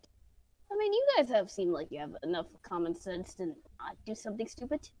about it. I mean, you guys have seemed like you have enough common sense to not do something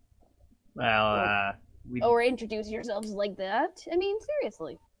stupid. Well, Or introduce yourselves like that. I mean,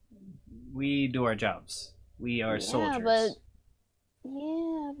 seriously. we do our jobs. We are soldiers.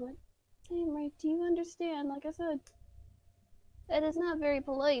 Yeah, but Samurai, do you understand? Like I said, it is not very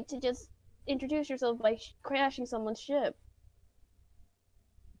polite to just introduce yourself by crashing someone's ship.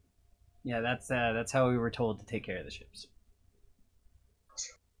 Yeah, that's how we were told to take care of the ships.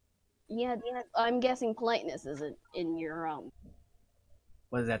 Yeah, I'm guessing politeness isn't in your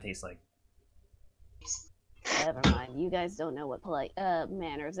What does that taste like? Never mind. You guys don't know what polite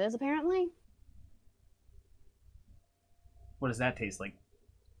manners is, apparently. What does that taste like?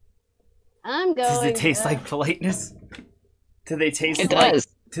 I'm going. Does it taste like politeness? Do they taste It like? does.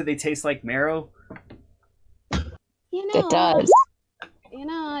 Do they taste like marrow? You know, It does. You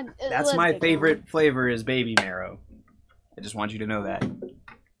know, That's let's my get favorite going. flavor is baby marrow. I just want you to know that.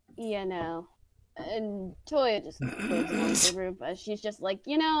 Yeah, no. And Toya just goes amongst the group. She's just like,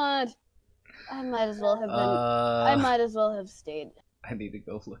 you know what? I might as well have been. I might as well have stayed. I need to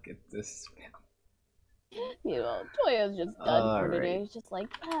go look at this. You know, Toya's just done for today. She's just like,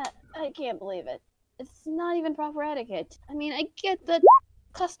 I can't believe it. It's not even proper etiquette. I mean, I get that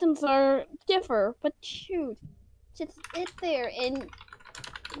customs are differ, but shoot, just sit there and.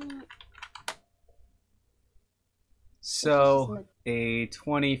 So, a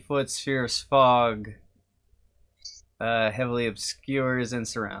 20-foot sphere of fog heavily obscures and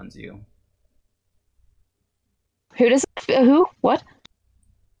surrounds you. Who does? Who? What?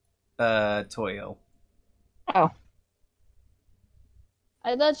 Toyo. Oh,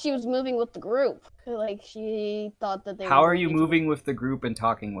 I thought she was moving with the group. Like, she thought that they How were are you going to- moving with the group and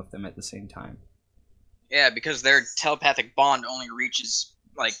talking with them at the same time? Yeah, because their telepathic bond only reaches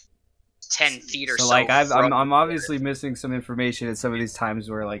like 10 feet or so. So, like, from- I'm obviously missing some information at some of these times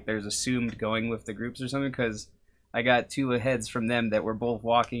where, like, there's assumed going with the groups or something, because I got two heads from them that were both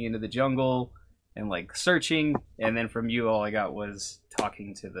walking into the jungle and, like, searching, and then from you, all I got was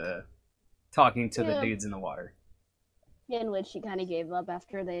talking to the dudes in the water. In which she kind of gave up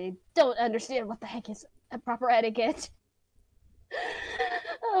after they don't understand what the heck is a proper etiquette.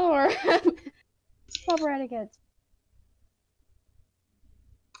 Or proper etiquette.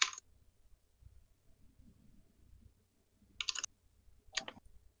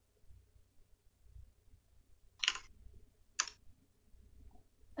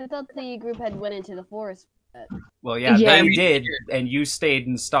 I thought the group had went into the forest. Well, yeah, Yeah. they did, and you stayed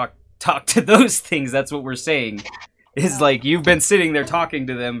and talked to those things. That's what we're saying. Is Oh. like you've been sitting there talking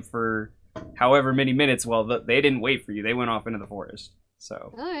to them for however many minutes. Well, they didn't wait for you. They went off into the forest.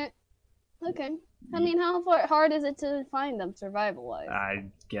 So Alright. Okay. I mean, how hard is it to find them survival-wise? I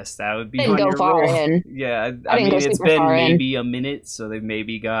guess that would be Didn't on go your far roll. in. Yeah, I didn't mean go it's super been far in. maybe a minute, so they've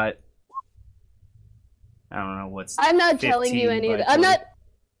maybe got I don't know what's. I'm not telling you 15 any of by that. I'm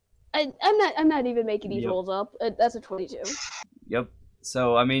 20. not. I'm not even making these Yep. rolls up. That's a 22. Yep.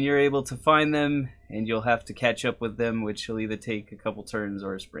 So I mean, you're able to find them, and you'll have to catch up with them, which will either take a couple turns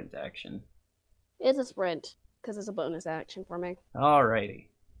or a sprint action. It's a sprint because it's a bonus action for me. Alrighty.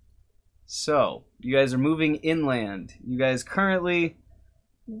 So, you guys are moving inland. You guys currently,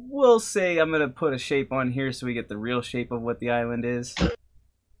 we'll say I'm going to put a shape on here so we get the real shape of what the island is.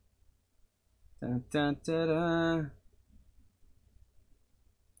 Dun, dun, dun, dun.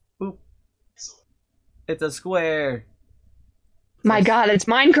 Boop. It's a square. my God, it's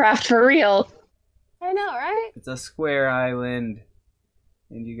Minecraft for real. I know, right? It's a square island.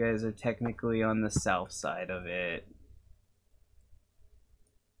 And you guys are technically on the south side of it.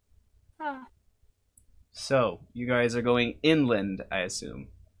 Huh. So, you guys are going inland, I assume,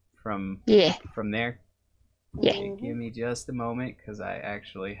 from Yeah. there. Yeah. Okay, give me just a moment, because I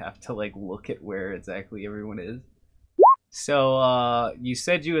actually have to like look at where exactly everyone is. So, you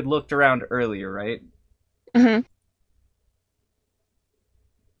said you had looked around earlier, right? Mm-hmm.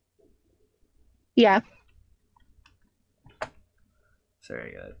 Yeah.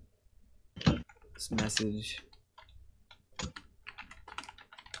 Sorry, I got this message.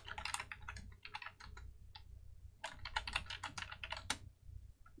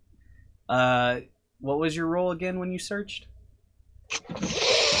 What was your role again when you searched?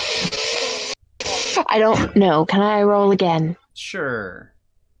 I don't know. Can I roll again? Sure.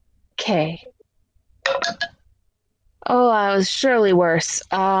 Okay. Oh, I was surely worse.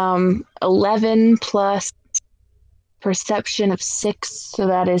 11 plus perception of 6, so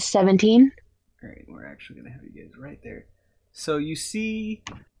that is 17. Alright, we're actually gonna have you guys right there. So you see,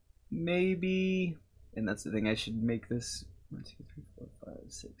 maybe, and that's the thing, I should make this 1, 2, 3, 4,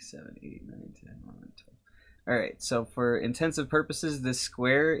 5, 6, 7, 8, 9, 10, 11, 12. Alright, so for intensive purposes, this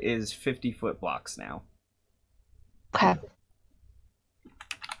square is 50-foot blocks now. Okay.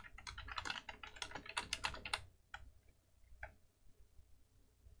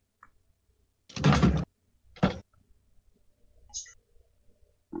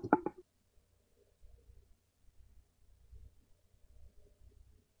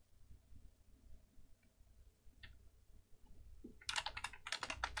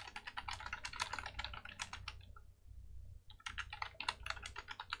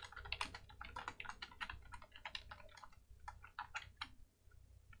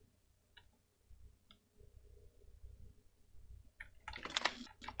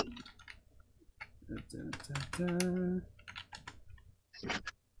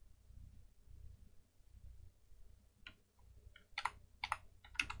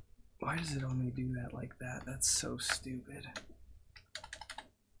 Why does it only do that like that? That's so stupid.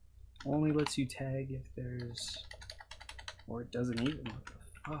 Only lets you tag if there's... Or it doesn't even. What the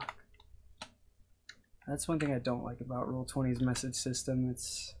fuck? That's one thing I don't like about Roll20's message system.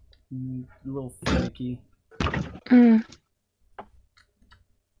 It's a little finicky. Mm.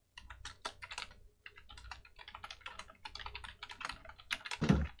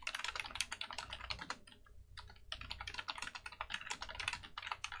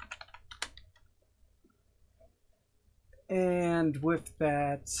 And with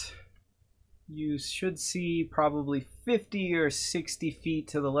that, you should see probably 50 or 60 feet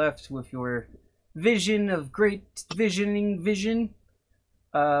to the left with your vision of great vision.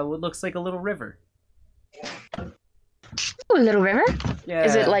 What looks like a little river. Ooh, a little river? Yeah.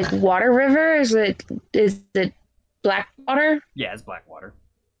 Is it like water river? Is it black water? Yeah, it's black water.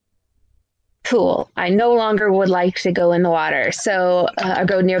 Cool. I no longer would like to go in the water, so I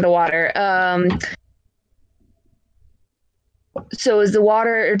go near the water. So is the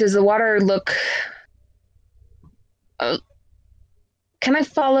water? Does the water look? Can I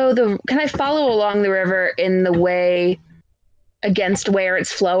follow along the river in the way against where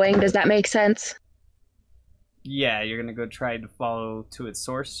it's flowing? Does that make sense? Yeah, you're gonna go try to follow to its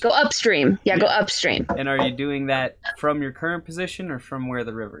source. Go upstream. Yeah, go upstream. And are you doing that from your current position or from where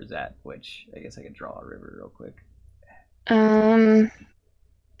the river is at? Which I guess I could draw a river real quick.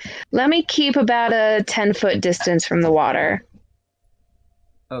 Let me keep about a 10-foot distance from the water.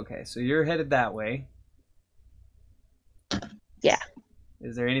 Okay, so you're headed that way. Yeah.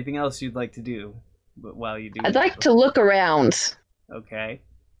 Is there anything else you'd like to do while you do? I'd like to look around. Okay.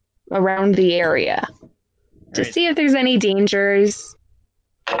 Around the area to see if there's any dangers.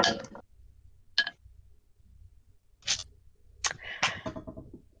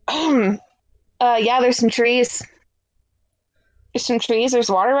 Yeah, there's some trees. There's some trees. There's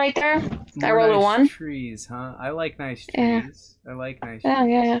water right there. I rolled a 1. Trees, huh? I like nice trees. Yeah. I like nice Yeah,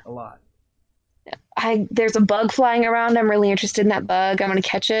 trees yeah. a lot. There's a bug flying around. I'm really interested in that bug. I'm gonna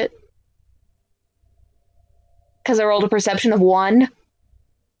catch it. Because I rolled a perception of 1.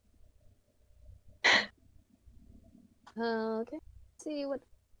 Okay. Let's see what.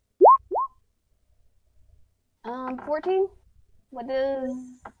 14. What is?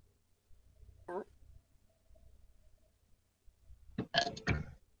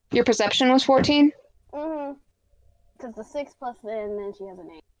 Your perception was 14? Mm-hmm. Because the 6 plus and then she has an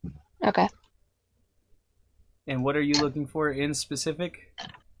 8. Okay. And what are you looking for in specific?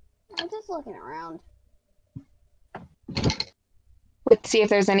 I'm just looking around. Let's see if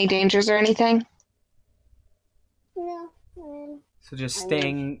there's any dangers or anything. Yeah, I mean, So just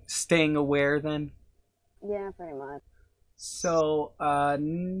staying aware then? yeah, pretty much. So,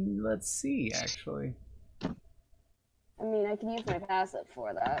 let's see, actually. I mean, I can use my passive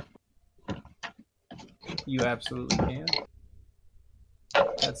for that. You absolutely can.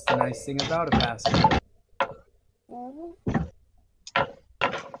 That's the nice thing about a passive. Mm-hmm.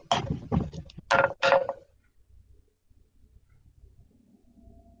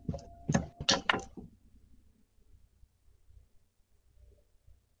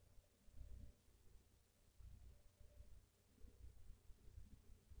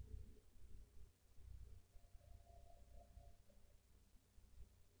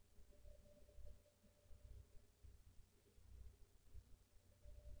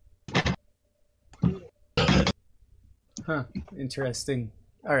 Huh, interesting.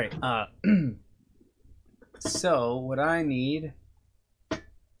 All right, so what I need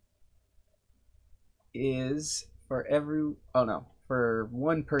is for for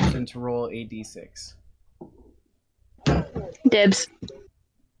one person to roll a d6. Dibs.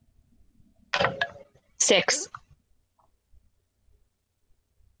 6.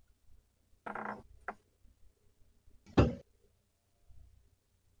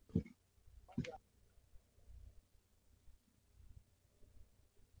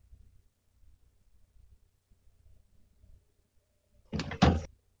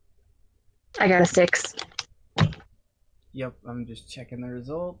 I got a 6. Yep, I'm just checking the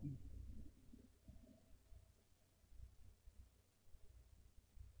result.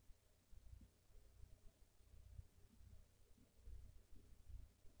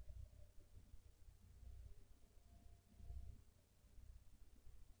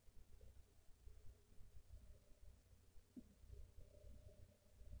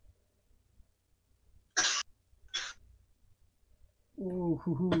 Ooh,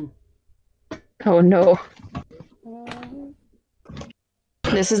 hoo, hoo. Oh no. Mm-hmm.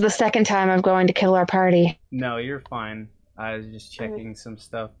 This is the second time I'm going to kill our party. No, you're fine. I was just checking some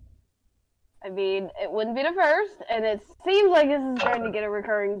stuff. I mean, it wouldn't be the first, and it seems like this is starting to get a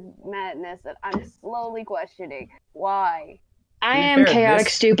recurring madness that I'm slowly questioning. Why? I To be am fair, chaotic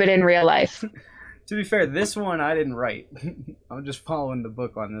this- stupid in real life. To be fair, this one I didn't write. I'm just following the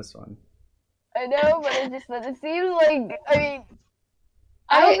book on this one. I know, but it seems like, I mean,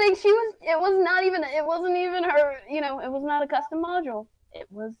 I don't think it wasn't even her, it was not a custom module. It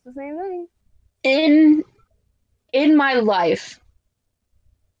was the same thing. In my life,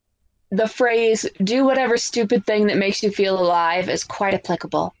 the phrase, do whatever stupid thing that makes you feel alive is quite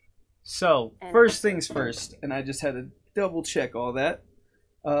applicable. So, first things first, and I just had to double check all that.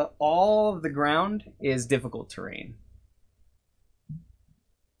 All of the ground is difficult terrain.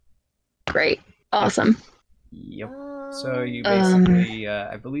 Great. Awesome. Yep. So you basically,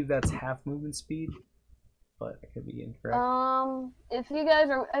 I believe that's half movement speed, but I could be incorrect. If you guys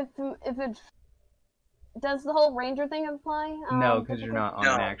are, if it's, does the whole ranger thing apply? No, because you're not on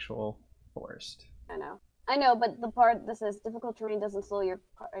No. an actual forest. I know, but the part that says difficult terrain doesn't slow your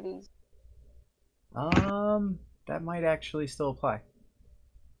parties. That might actually still apply.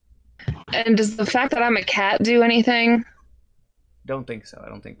 And does the fact that I'm a cat do anything? Don't think so. I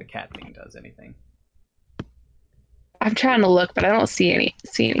don't think the cat thing does anything. I'm trying to look, but I don't see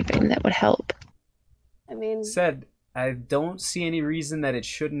anything that would help. I mean, Said, I don't see any reason that it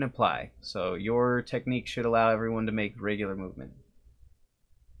shouldn't apply. So your technique should allow everyone to make regular movement.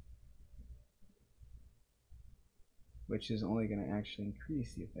 Which is only going to actually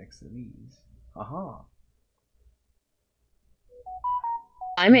increase the effects of these. Aha.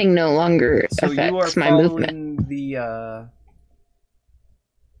 Timing no longer So you are affects my movement. following the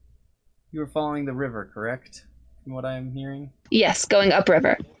you are following the river, correct? From what I'm hearing? Yes, going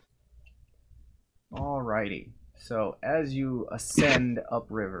upriver. Alrighty. So as you ascend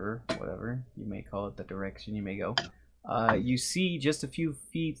upriver, whatever you may call it, the direction you may go, you see just a few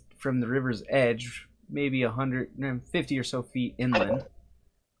feet from the river's edge, maybe 150 or so feet inland,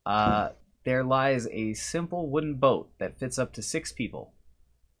 there lies a simple wooden boat that fits up to 6 people.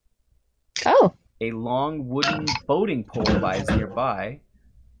 Oh, A long wooden boating pole lies nearby.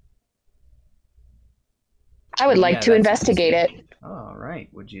 I would like Yeah, to that's investigate it. All right.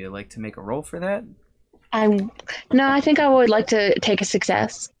 Would you like to make a roll for that? No, I think I would like to take a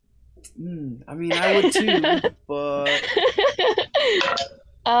success. I mean, I would too, but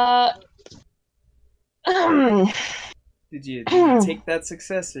did you take that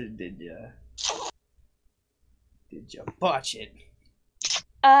success or did you botch it?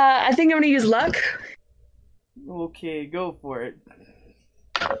 I think I'm gonna use luck. Okay, go for it.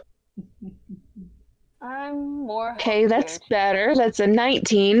 I'm more. Okay, that's better. That's a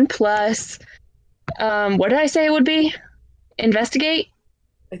 19 plus. What did I say it would be? Investigate?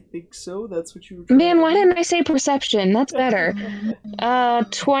 I think so. That's what you were. Man, why didn't I say perception? That's better.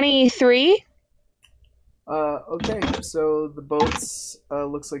 23. Okay, so the boat's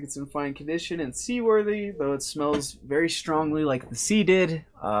looks like it's in fine condition and seaworthy, though it smells very strongly like the sea did.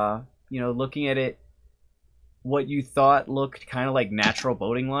 Looking at it, what you thought looked kind of like natural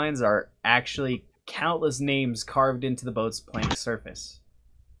boating lines are actually countless names carved into the boat's plank surface.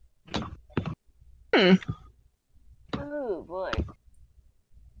 Oh boy.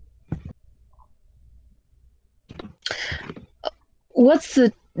 What's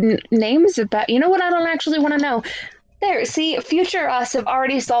the names about? You know what? I don't actually want to know. There, see, future us have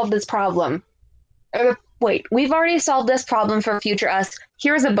already solved this problem. Wait, we've already solved this problem for future us.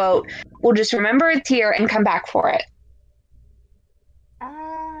 Here's a boat. We'll just remember it's here and come back for it.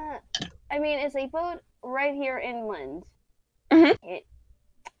 I mean, it's a boat right here inland. Mhm.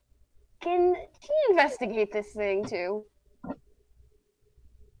 Can she investigate this thing too?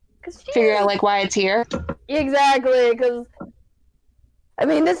 Figure out like why it's here. Exactly, because I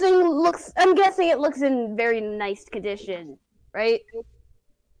mean, this thing looks. I'm guessing it looks in very nice condition, right?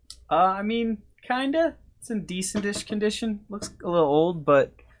 I mean, kinda. It's in decentish condition. Looks a little old,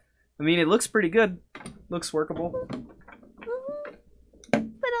 but I mean, it looks pretty good. Looks workable.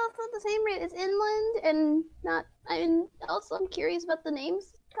 But also at the same rate, it's inland and not. I mean, also I'm curious about the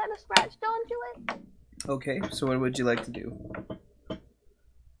names kind of scratched onto it. Okay, so what would you like to do?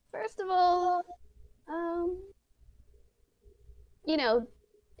 First of all,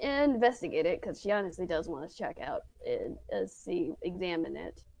 investigate it because she honestly does want to check out and examine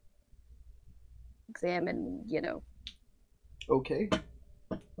it. Okay.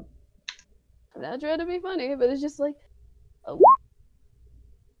 I'm not trying to be funny, but it's just like, oh.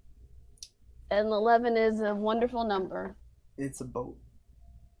 And 11 is a wonderful number. It's a boat.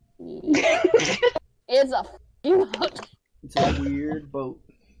 It's a boat. It's a weird boat.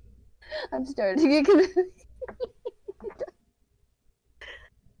 I'm starting to get confused.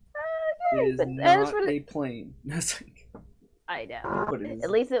 It is but not a plane. I know. But it is.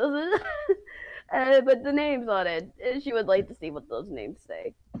 At least it was but the names on it. She would like to see what those names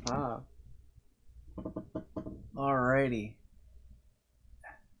say. Ah. Alrighty.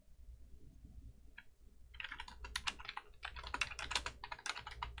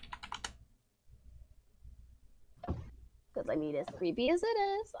 Because, I mean, as creepy as it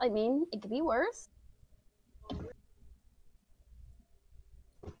is, I mean, it could be worse.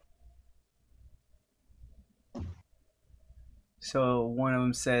 So one of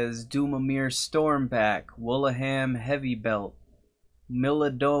them says Doomamir Stormback, Woolaham Heavy Belt,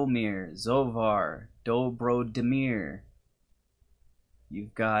 Miladomir, Zovar, Dobrodemir.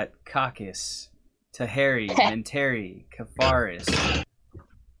 You've got Kakis, Taheri, Menteri, Kafaris,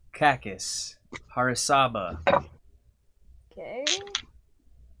 Kakis, Harasaba. Okay.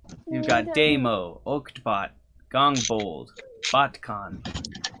 You've got Damo, Oktbot, Gongbold, Botcon.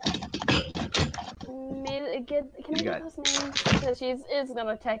 Can I get those names? Because it's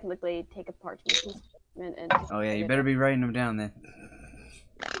gonna technically take a parchment and Oh yeah, you better be writing them down then.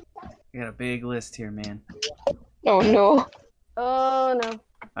 You got a big list here, man. Oh no. Oh no.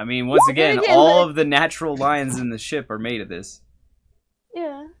 I mean, once again, all of the natural lines in the ship are made of this.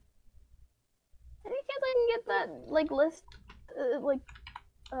 Yeah. I guess I can get that like list, either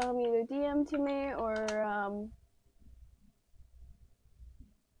DM to me or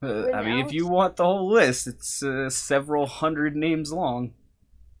I mean, if you want the whole list, it's several hundred names long.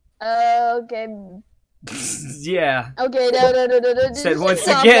 Okay. Yeah. Okay, no. Said once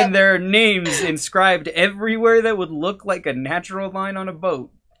again, there are names inscribed everywhere that would look like a natural line on a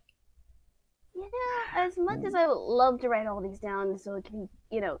boat. Yeah, as much as I would love to write all these down so it can,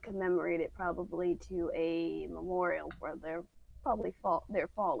 commemorate it probably to a memorial where they're probably they're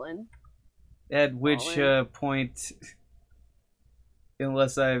fallen. At which point,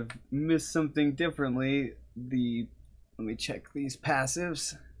 unless I've missed something differently, let me check these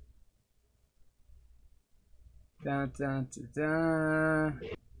passives. Da, da, da, da.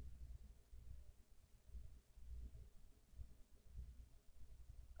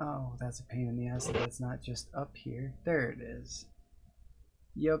 Oh, that's a pain in the ass that that's not just up here. There it is.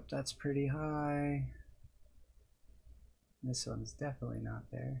 Yep, that's pretty high. This one's definitely not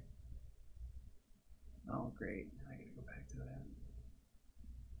there. Oh, great. I gotta go back to that.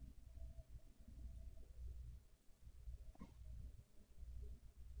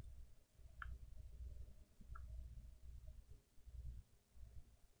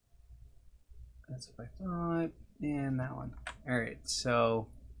 That's what I thought. And that one. Alright, so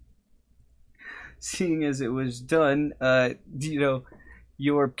seeing as it was done,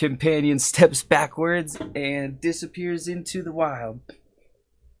 your companion steps backwards and disappears into the wild.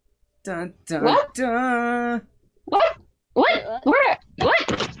 Dun dun What? dun. What? Where?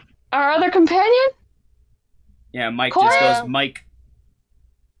 What? Our other companion? Yeah, Mike Corin? just goes, Mike.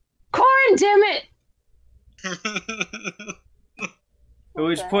 Corin, damn it! At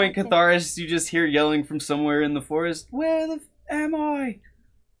which point, Catharis, you just hear yelling from somewhere in the forest, where the am I?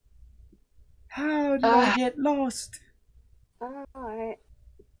 How did I get lost? Alright.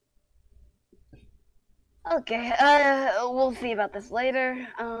 Okay, we'll see about this later.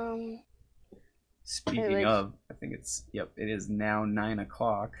 Speaking of, I think it is now 9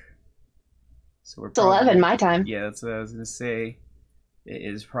 o'clock. So we're It's 11 my time. Yeah, that's what I was gonna say. It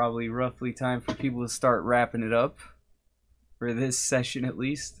is probably roughly time for people to start wrapping it up. For this session, at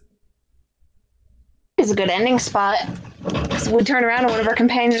least. It's a good ending spot. Because we turn around and one of our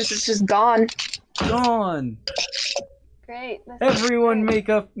companions is just gone. Gone! Great. Everyone make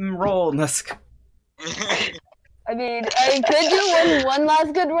up and roll. I mean, I could do one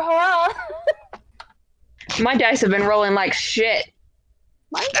last good roll. My dice have been rolling like shit.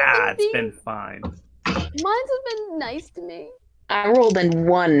 It's been fine. Mine's have been nice to me. I rolled in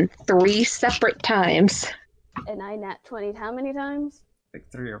 1 3 separate times. And I nat 20 how many times? Like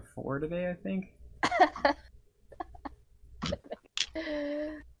 3 or 4 today, I think.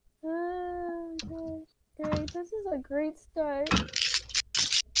 Great. This is a great start.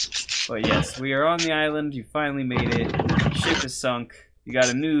 But yes, we are on the island. You finally made it. Ship is sunk. You got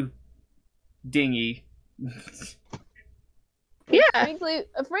a new dinghy. Yeah. Frankly,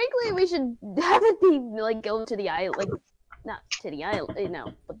 we should have it be like go to the island, like not to the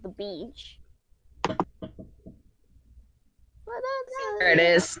island, but the beach. But that's There it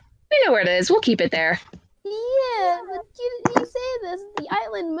is. We know where it is. We'll keep it there. Yeah, but you say this, the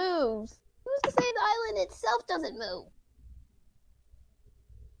island moves. Who's to say the island itself doesn't move?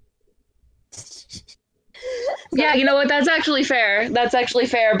 Yeah, you know what? That's actually fair. That's actually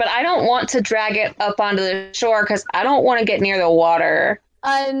fair. But I don't want to drag it up onto the shore because I don't want to get near the water.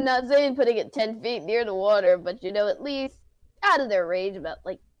 I'm not saying putting it 10 feet near the water, but you know, at least out of their range, about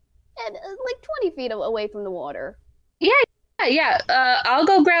like 20 feet away from the water. Yeah. I'll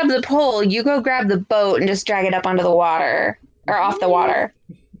go grab the pole. You go grab the boat and just drag it up onto the water or off the water.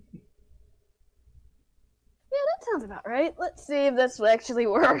 Yeah, that sounds about right. Let's see if this actually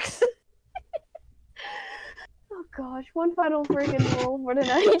works. Oh gosh, one final freaking roll for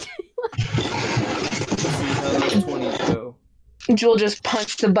tonight. See how those 20s go. Jewel just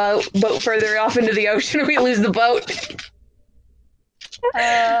punched the boat further off into the ocean and we lose the boat.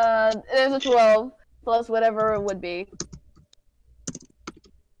 There's a 12 plus whatever it would be.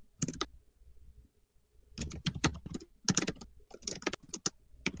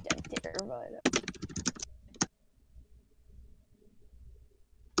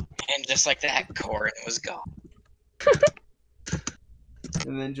 And just like that, Corin was gone.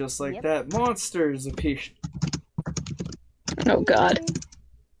 And then just like that, monsters appear. Oh god.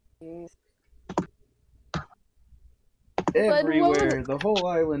 Everywhere, the whole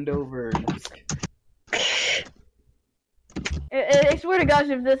island over. I swear to gosh,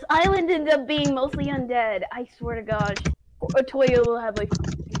 if this island ends up being mostly undead, I swear to gosh, Toyo will have like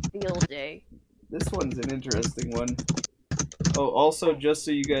a field day. This one's an interesting one. Oh, also, just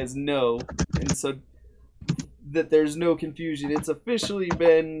so you guys know, and so that there's no confusion, it's officially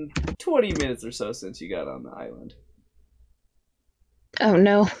been 20 minutes or so since you got on the island. Oh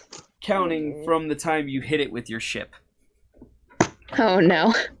no. Counting from the time you hit it with your ship. Oh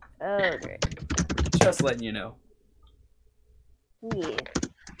no. Okay. Just letting you know. Yeah.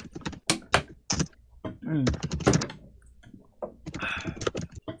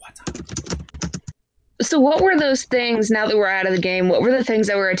 So what were those things, now that we're out of the game, what were the things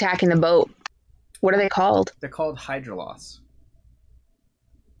that were attacking the boat? What are they called? They're called hydroloths.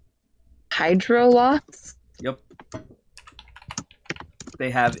 Hydroloths? Yep. They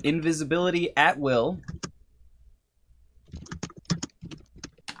have invisibility at will.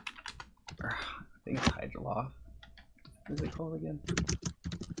 I think it's hydroloth. What is it called again?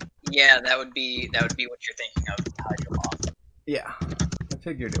 Yeah, that would be what you're thinking of, Hydroloth. Yeah, I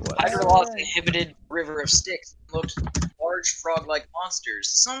figured it was. Hydroloth inhibited River of Styx looked large frog-like monsters,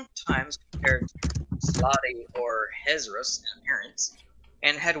 sometimes compared to Slotty or Hezros in appearance,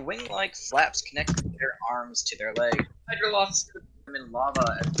 and had wing-like flaps connecting their arms to their legs. Hydroloths could swim in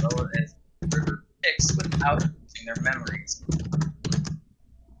lava as well as River Styx without losing their memories.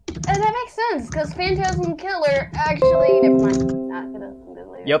 And that makes sense, because Phantasm Killer actually... Never mind. Not gonna do it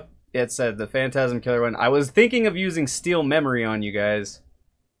later. Yep, it said the Phantasm Killer one. I was thinking of using Steel Memory on you guys,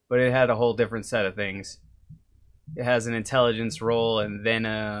 but it had a whole different set of things. It has an intelligence roll and then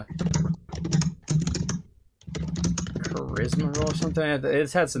a charisma roll or something.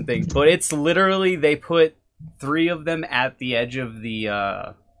 It's had some things, but it's literally, they put 3 of them at the edge of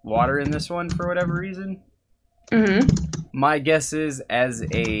the water in this one for whatever reason. Mm-hmm. My guess is as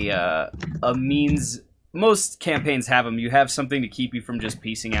a means, most campaigns have them. You have something to keep you from just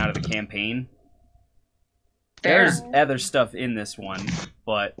piecing out of the campaign. Fair. There's other stuff in this one,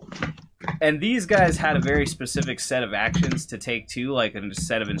 but... And these guys had a very specific set of actions to take too, like a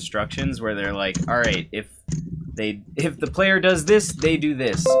set of instructions where they're like, alright, if the player does this, they do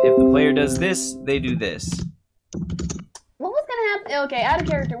this. If the player does this, they do this. What was gonna happen? Okay, out of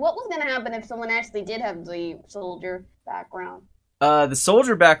character. What was gonna happen if someone actually did have the soldier background? The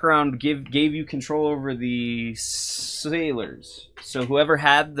soldier background gave you control over the sailors. So whoever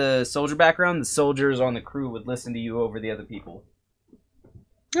had the soldier background, the soldiers on the crew would listen to you over the other people.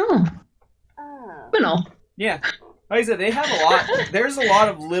 Oh. Criminal. Yeah. Like I said, they have a lot. There's a lot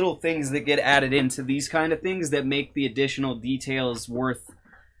of little things that get added into these kind of things that make the additional details worth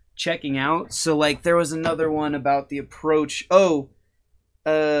checking out. So, like, there was another one about the approach. Oh,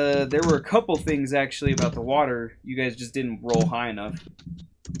 there were a couple things, actually, about the water. You guys just didn't roll high enough.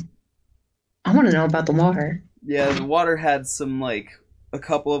 I want to know about the water. Yeah, the water had some, like, a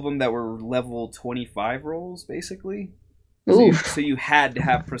couple of them that were level 25 rolls, basically. So you had to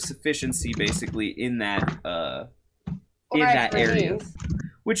have proficiency, basically, in that, area.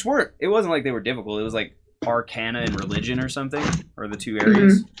 Which weren't, it wasn't like they were difficult. It was like Arcana and Religion or something, or the 2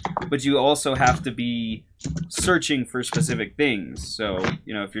 areas. Mm-hmm. But you also have to be searching for specific things. So,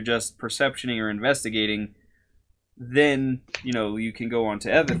 you know, if you're just perceptioning or investigating, then, you know, you can go on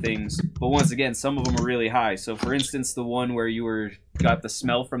to other things. But once again, some of them are really high. So, for instance, the one where you got the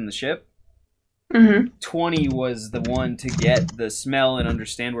smell from the ship, 20 was the one to get the smell and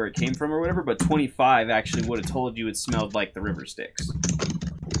understand where it came from or whatever, but 25 actually would have told you it smelled like the river Styx.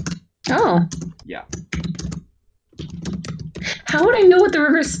 Oh. Yeah. How would I know what the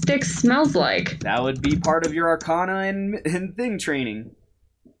river Styx smells like? That would be part of your Arcana and thing training.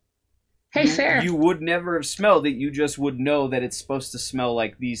 Hey, fair. You would never have smelled it. You just would know that it's supposed to smell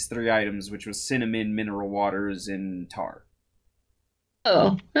like these 3 items, which was cinnamon, mineral waters, and tar.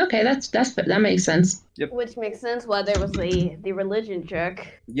 Oh, okay, that makes sense. Yep. Which makes sense why there was the religion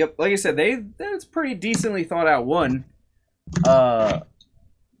check. Yep, like I said, that's pretty decently thought out one.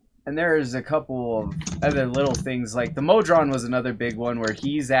 And there's a couple of other little things, like the Modron was another big one where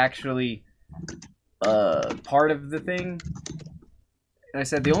he's actually part of the thing. And I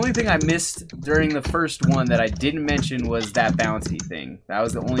said the only thing I missed during the first one that I didn't mention was that bounty thing. That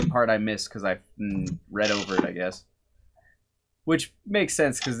was the only part I missed because I read over it, I guess. Which makes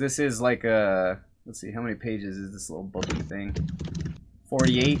sense because this is like a... Let's see, how many pages is this little booky thing?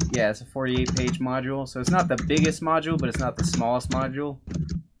 48? Yeah, it's a 48-page module. So it's not the biggest module, but it's not the smallest module.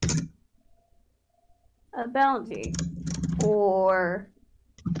 A bounty. Or...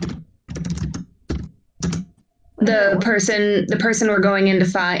 The person we're going in to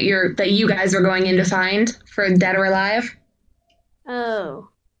find, that you guys are going in to find for Dead or Alive? Oh.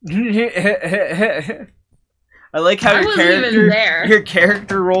 I like how your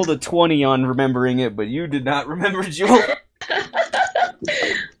character rolled a 20 on remembering it, but you did not remember, Jewel.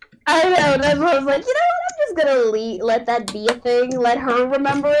 I know, that's what I was like, you know what, I'm just gonna let that be a thing, let her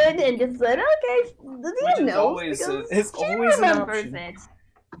remember it, and just said, okay, the DM knows, it's always an option. It.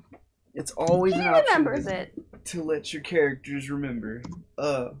 It's always She an option remembers it. to let your characters remember.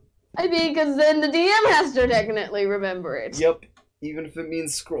 I mean, because then the DM has to technically remember it. Yep. Even if it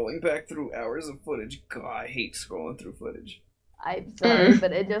means scrolling back through hours of footage. God, I hate scrolling through footage. I'm sorry,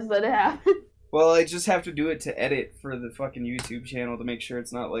 but it just didn't happen. Well, I just have to do it to edit for the fucking YouTube channel to make sure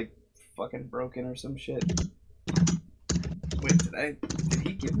it's not, like, fucking broken or some shit. Wait, did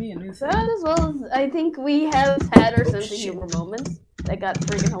he give me a new thing? That as well as, I think we have had our sense of humor moments that got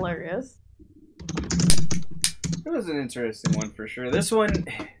freaking hilarious. It was an interesting one for sure.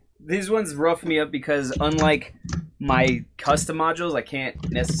 These ones rough me up because unlike my custom modules, I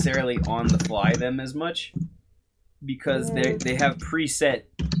can't necessarily on the fly them as much because they have preset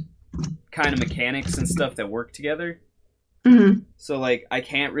kind of mechanics and stuff that work together. Mm-hmm. So like I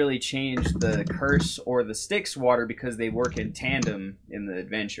can't really change the curse or the Styx water because they work in tandem in the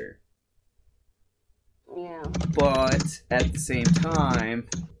adventure. Yeah. But at the same time,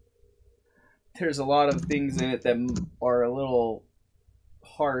 there's a lot of things in it that are a little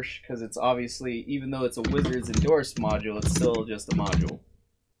harsh because it's obviously, even though it's a Wizards endorsed module, it's still just a module.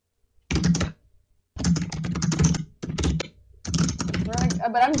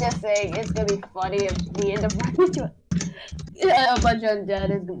 But I'm just saying, it's gonna be funny if we end up running a bunch of undead.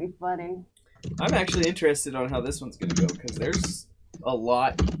 It's gonna be funny. I'm actually interested on how this one's gonna go because there's a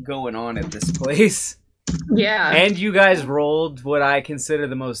lot going on at this place. Yeah. And you guys rolled what I consider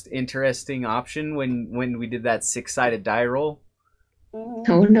the most interesting option when we did that 6-sided die roll.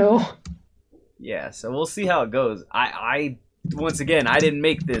 Mm-hmm. Oh no. Yeah, so we'll see how it goes. I once again, I didn't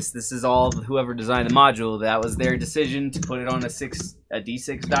make this. This is all whoever designed the module. That was their decision to put it on a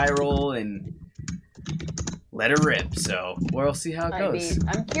D6 die roll and let it rip. So we'll see how it goes.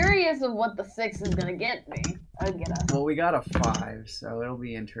 I'm curious of what the 6 is gonna get me. Well, we got a 5, so it'll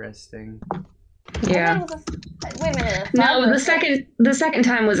be interesting. Yeah. Wait a minute. No, the second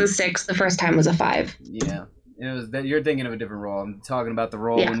time was a 6. The first time was a 5. Yeah. It was that you're thinking of a different roll. I'm talking about the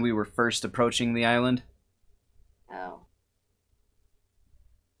roll when we were first approaching the island. Oh.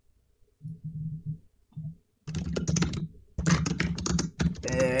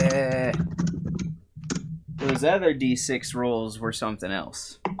 Those other D6 rolls were something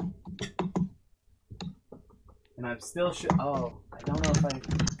else. And I'm still oh, I don't know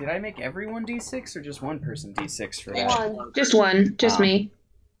if did I make everyone D6 or just one person D6 for that? One. Just one. Just me.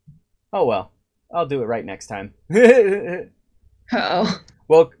 Oh well. I'll do it right next time. Uh-oh.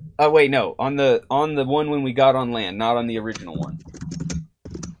 Well, wait, no. On the one when we got on land, not on the original one.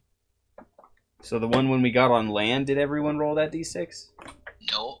 So the one when we got on land, did everyone roll that D6?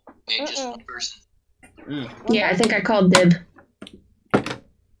 No, maybe just one person. Yeah, I think I called dib.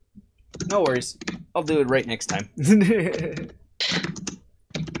 No worries. I'll do it right next time. It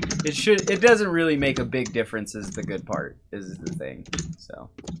doesn't really make a big difference is the good part, is the thing. So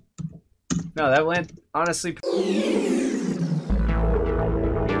no, that went honestly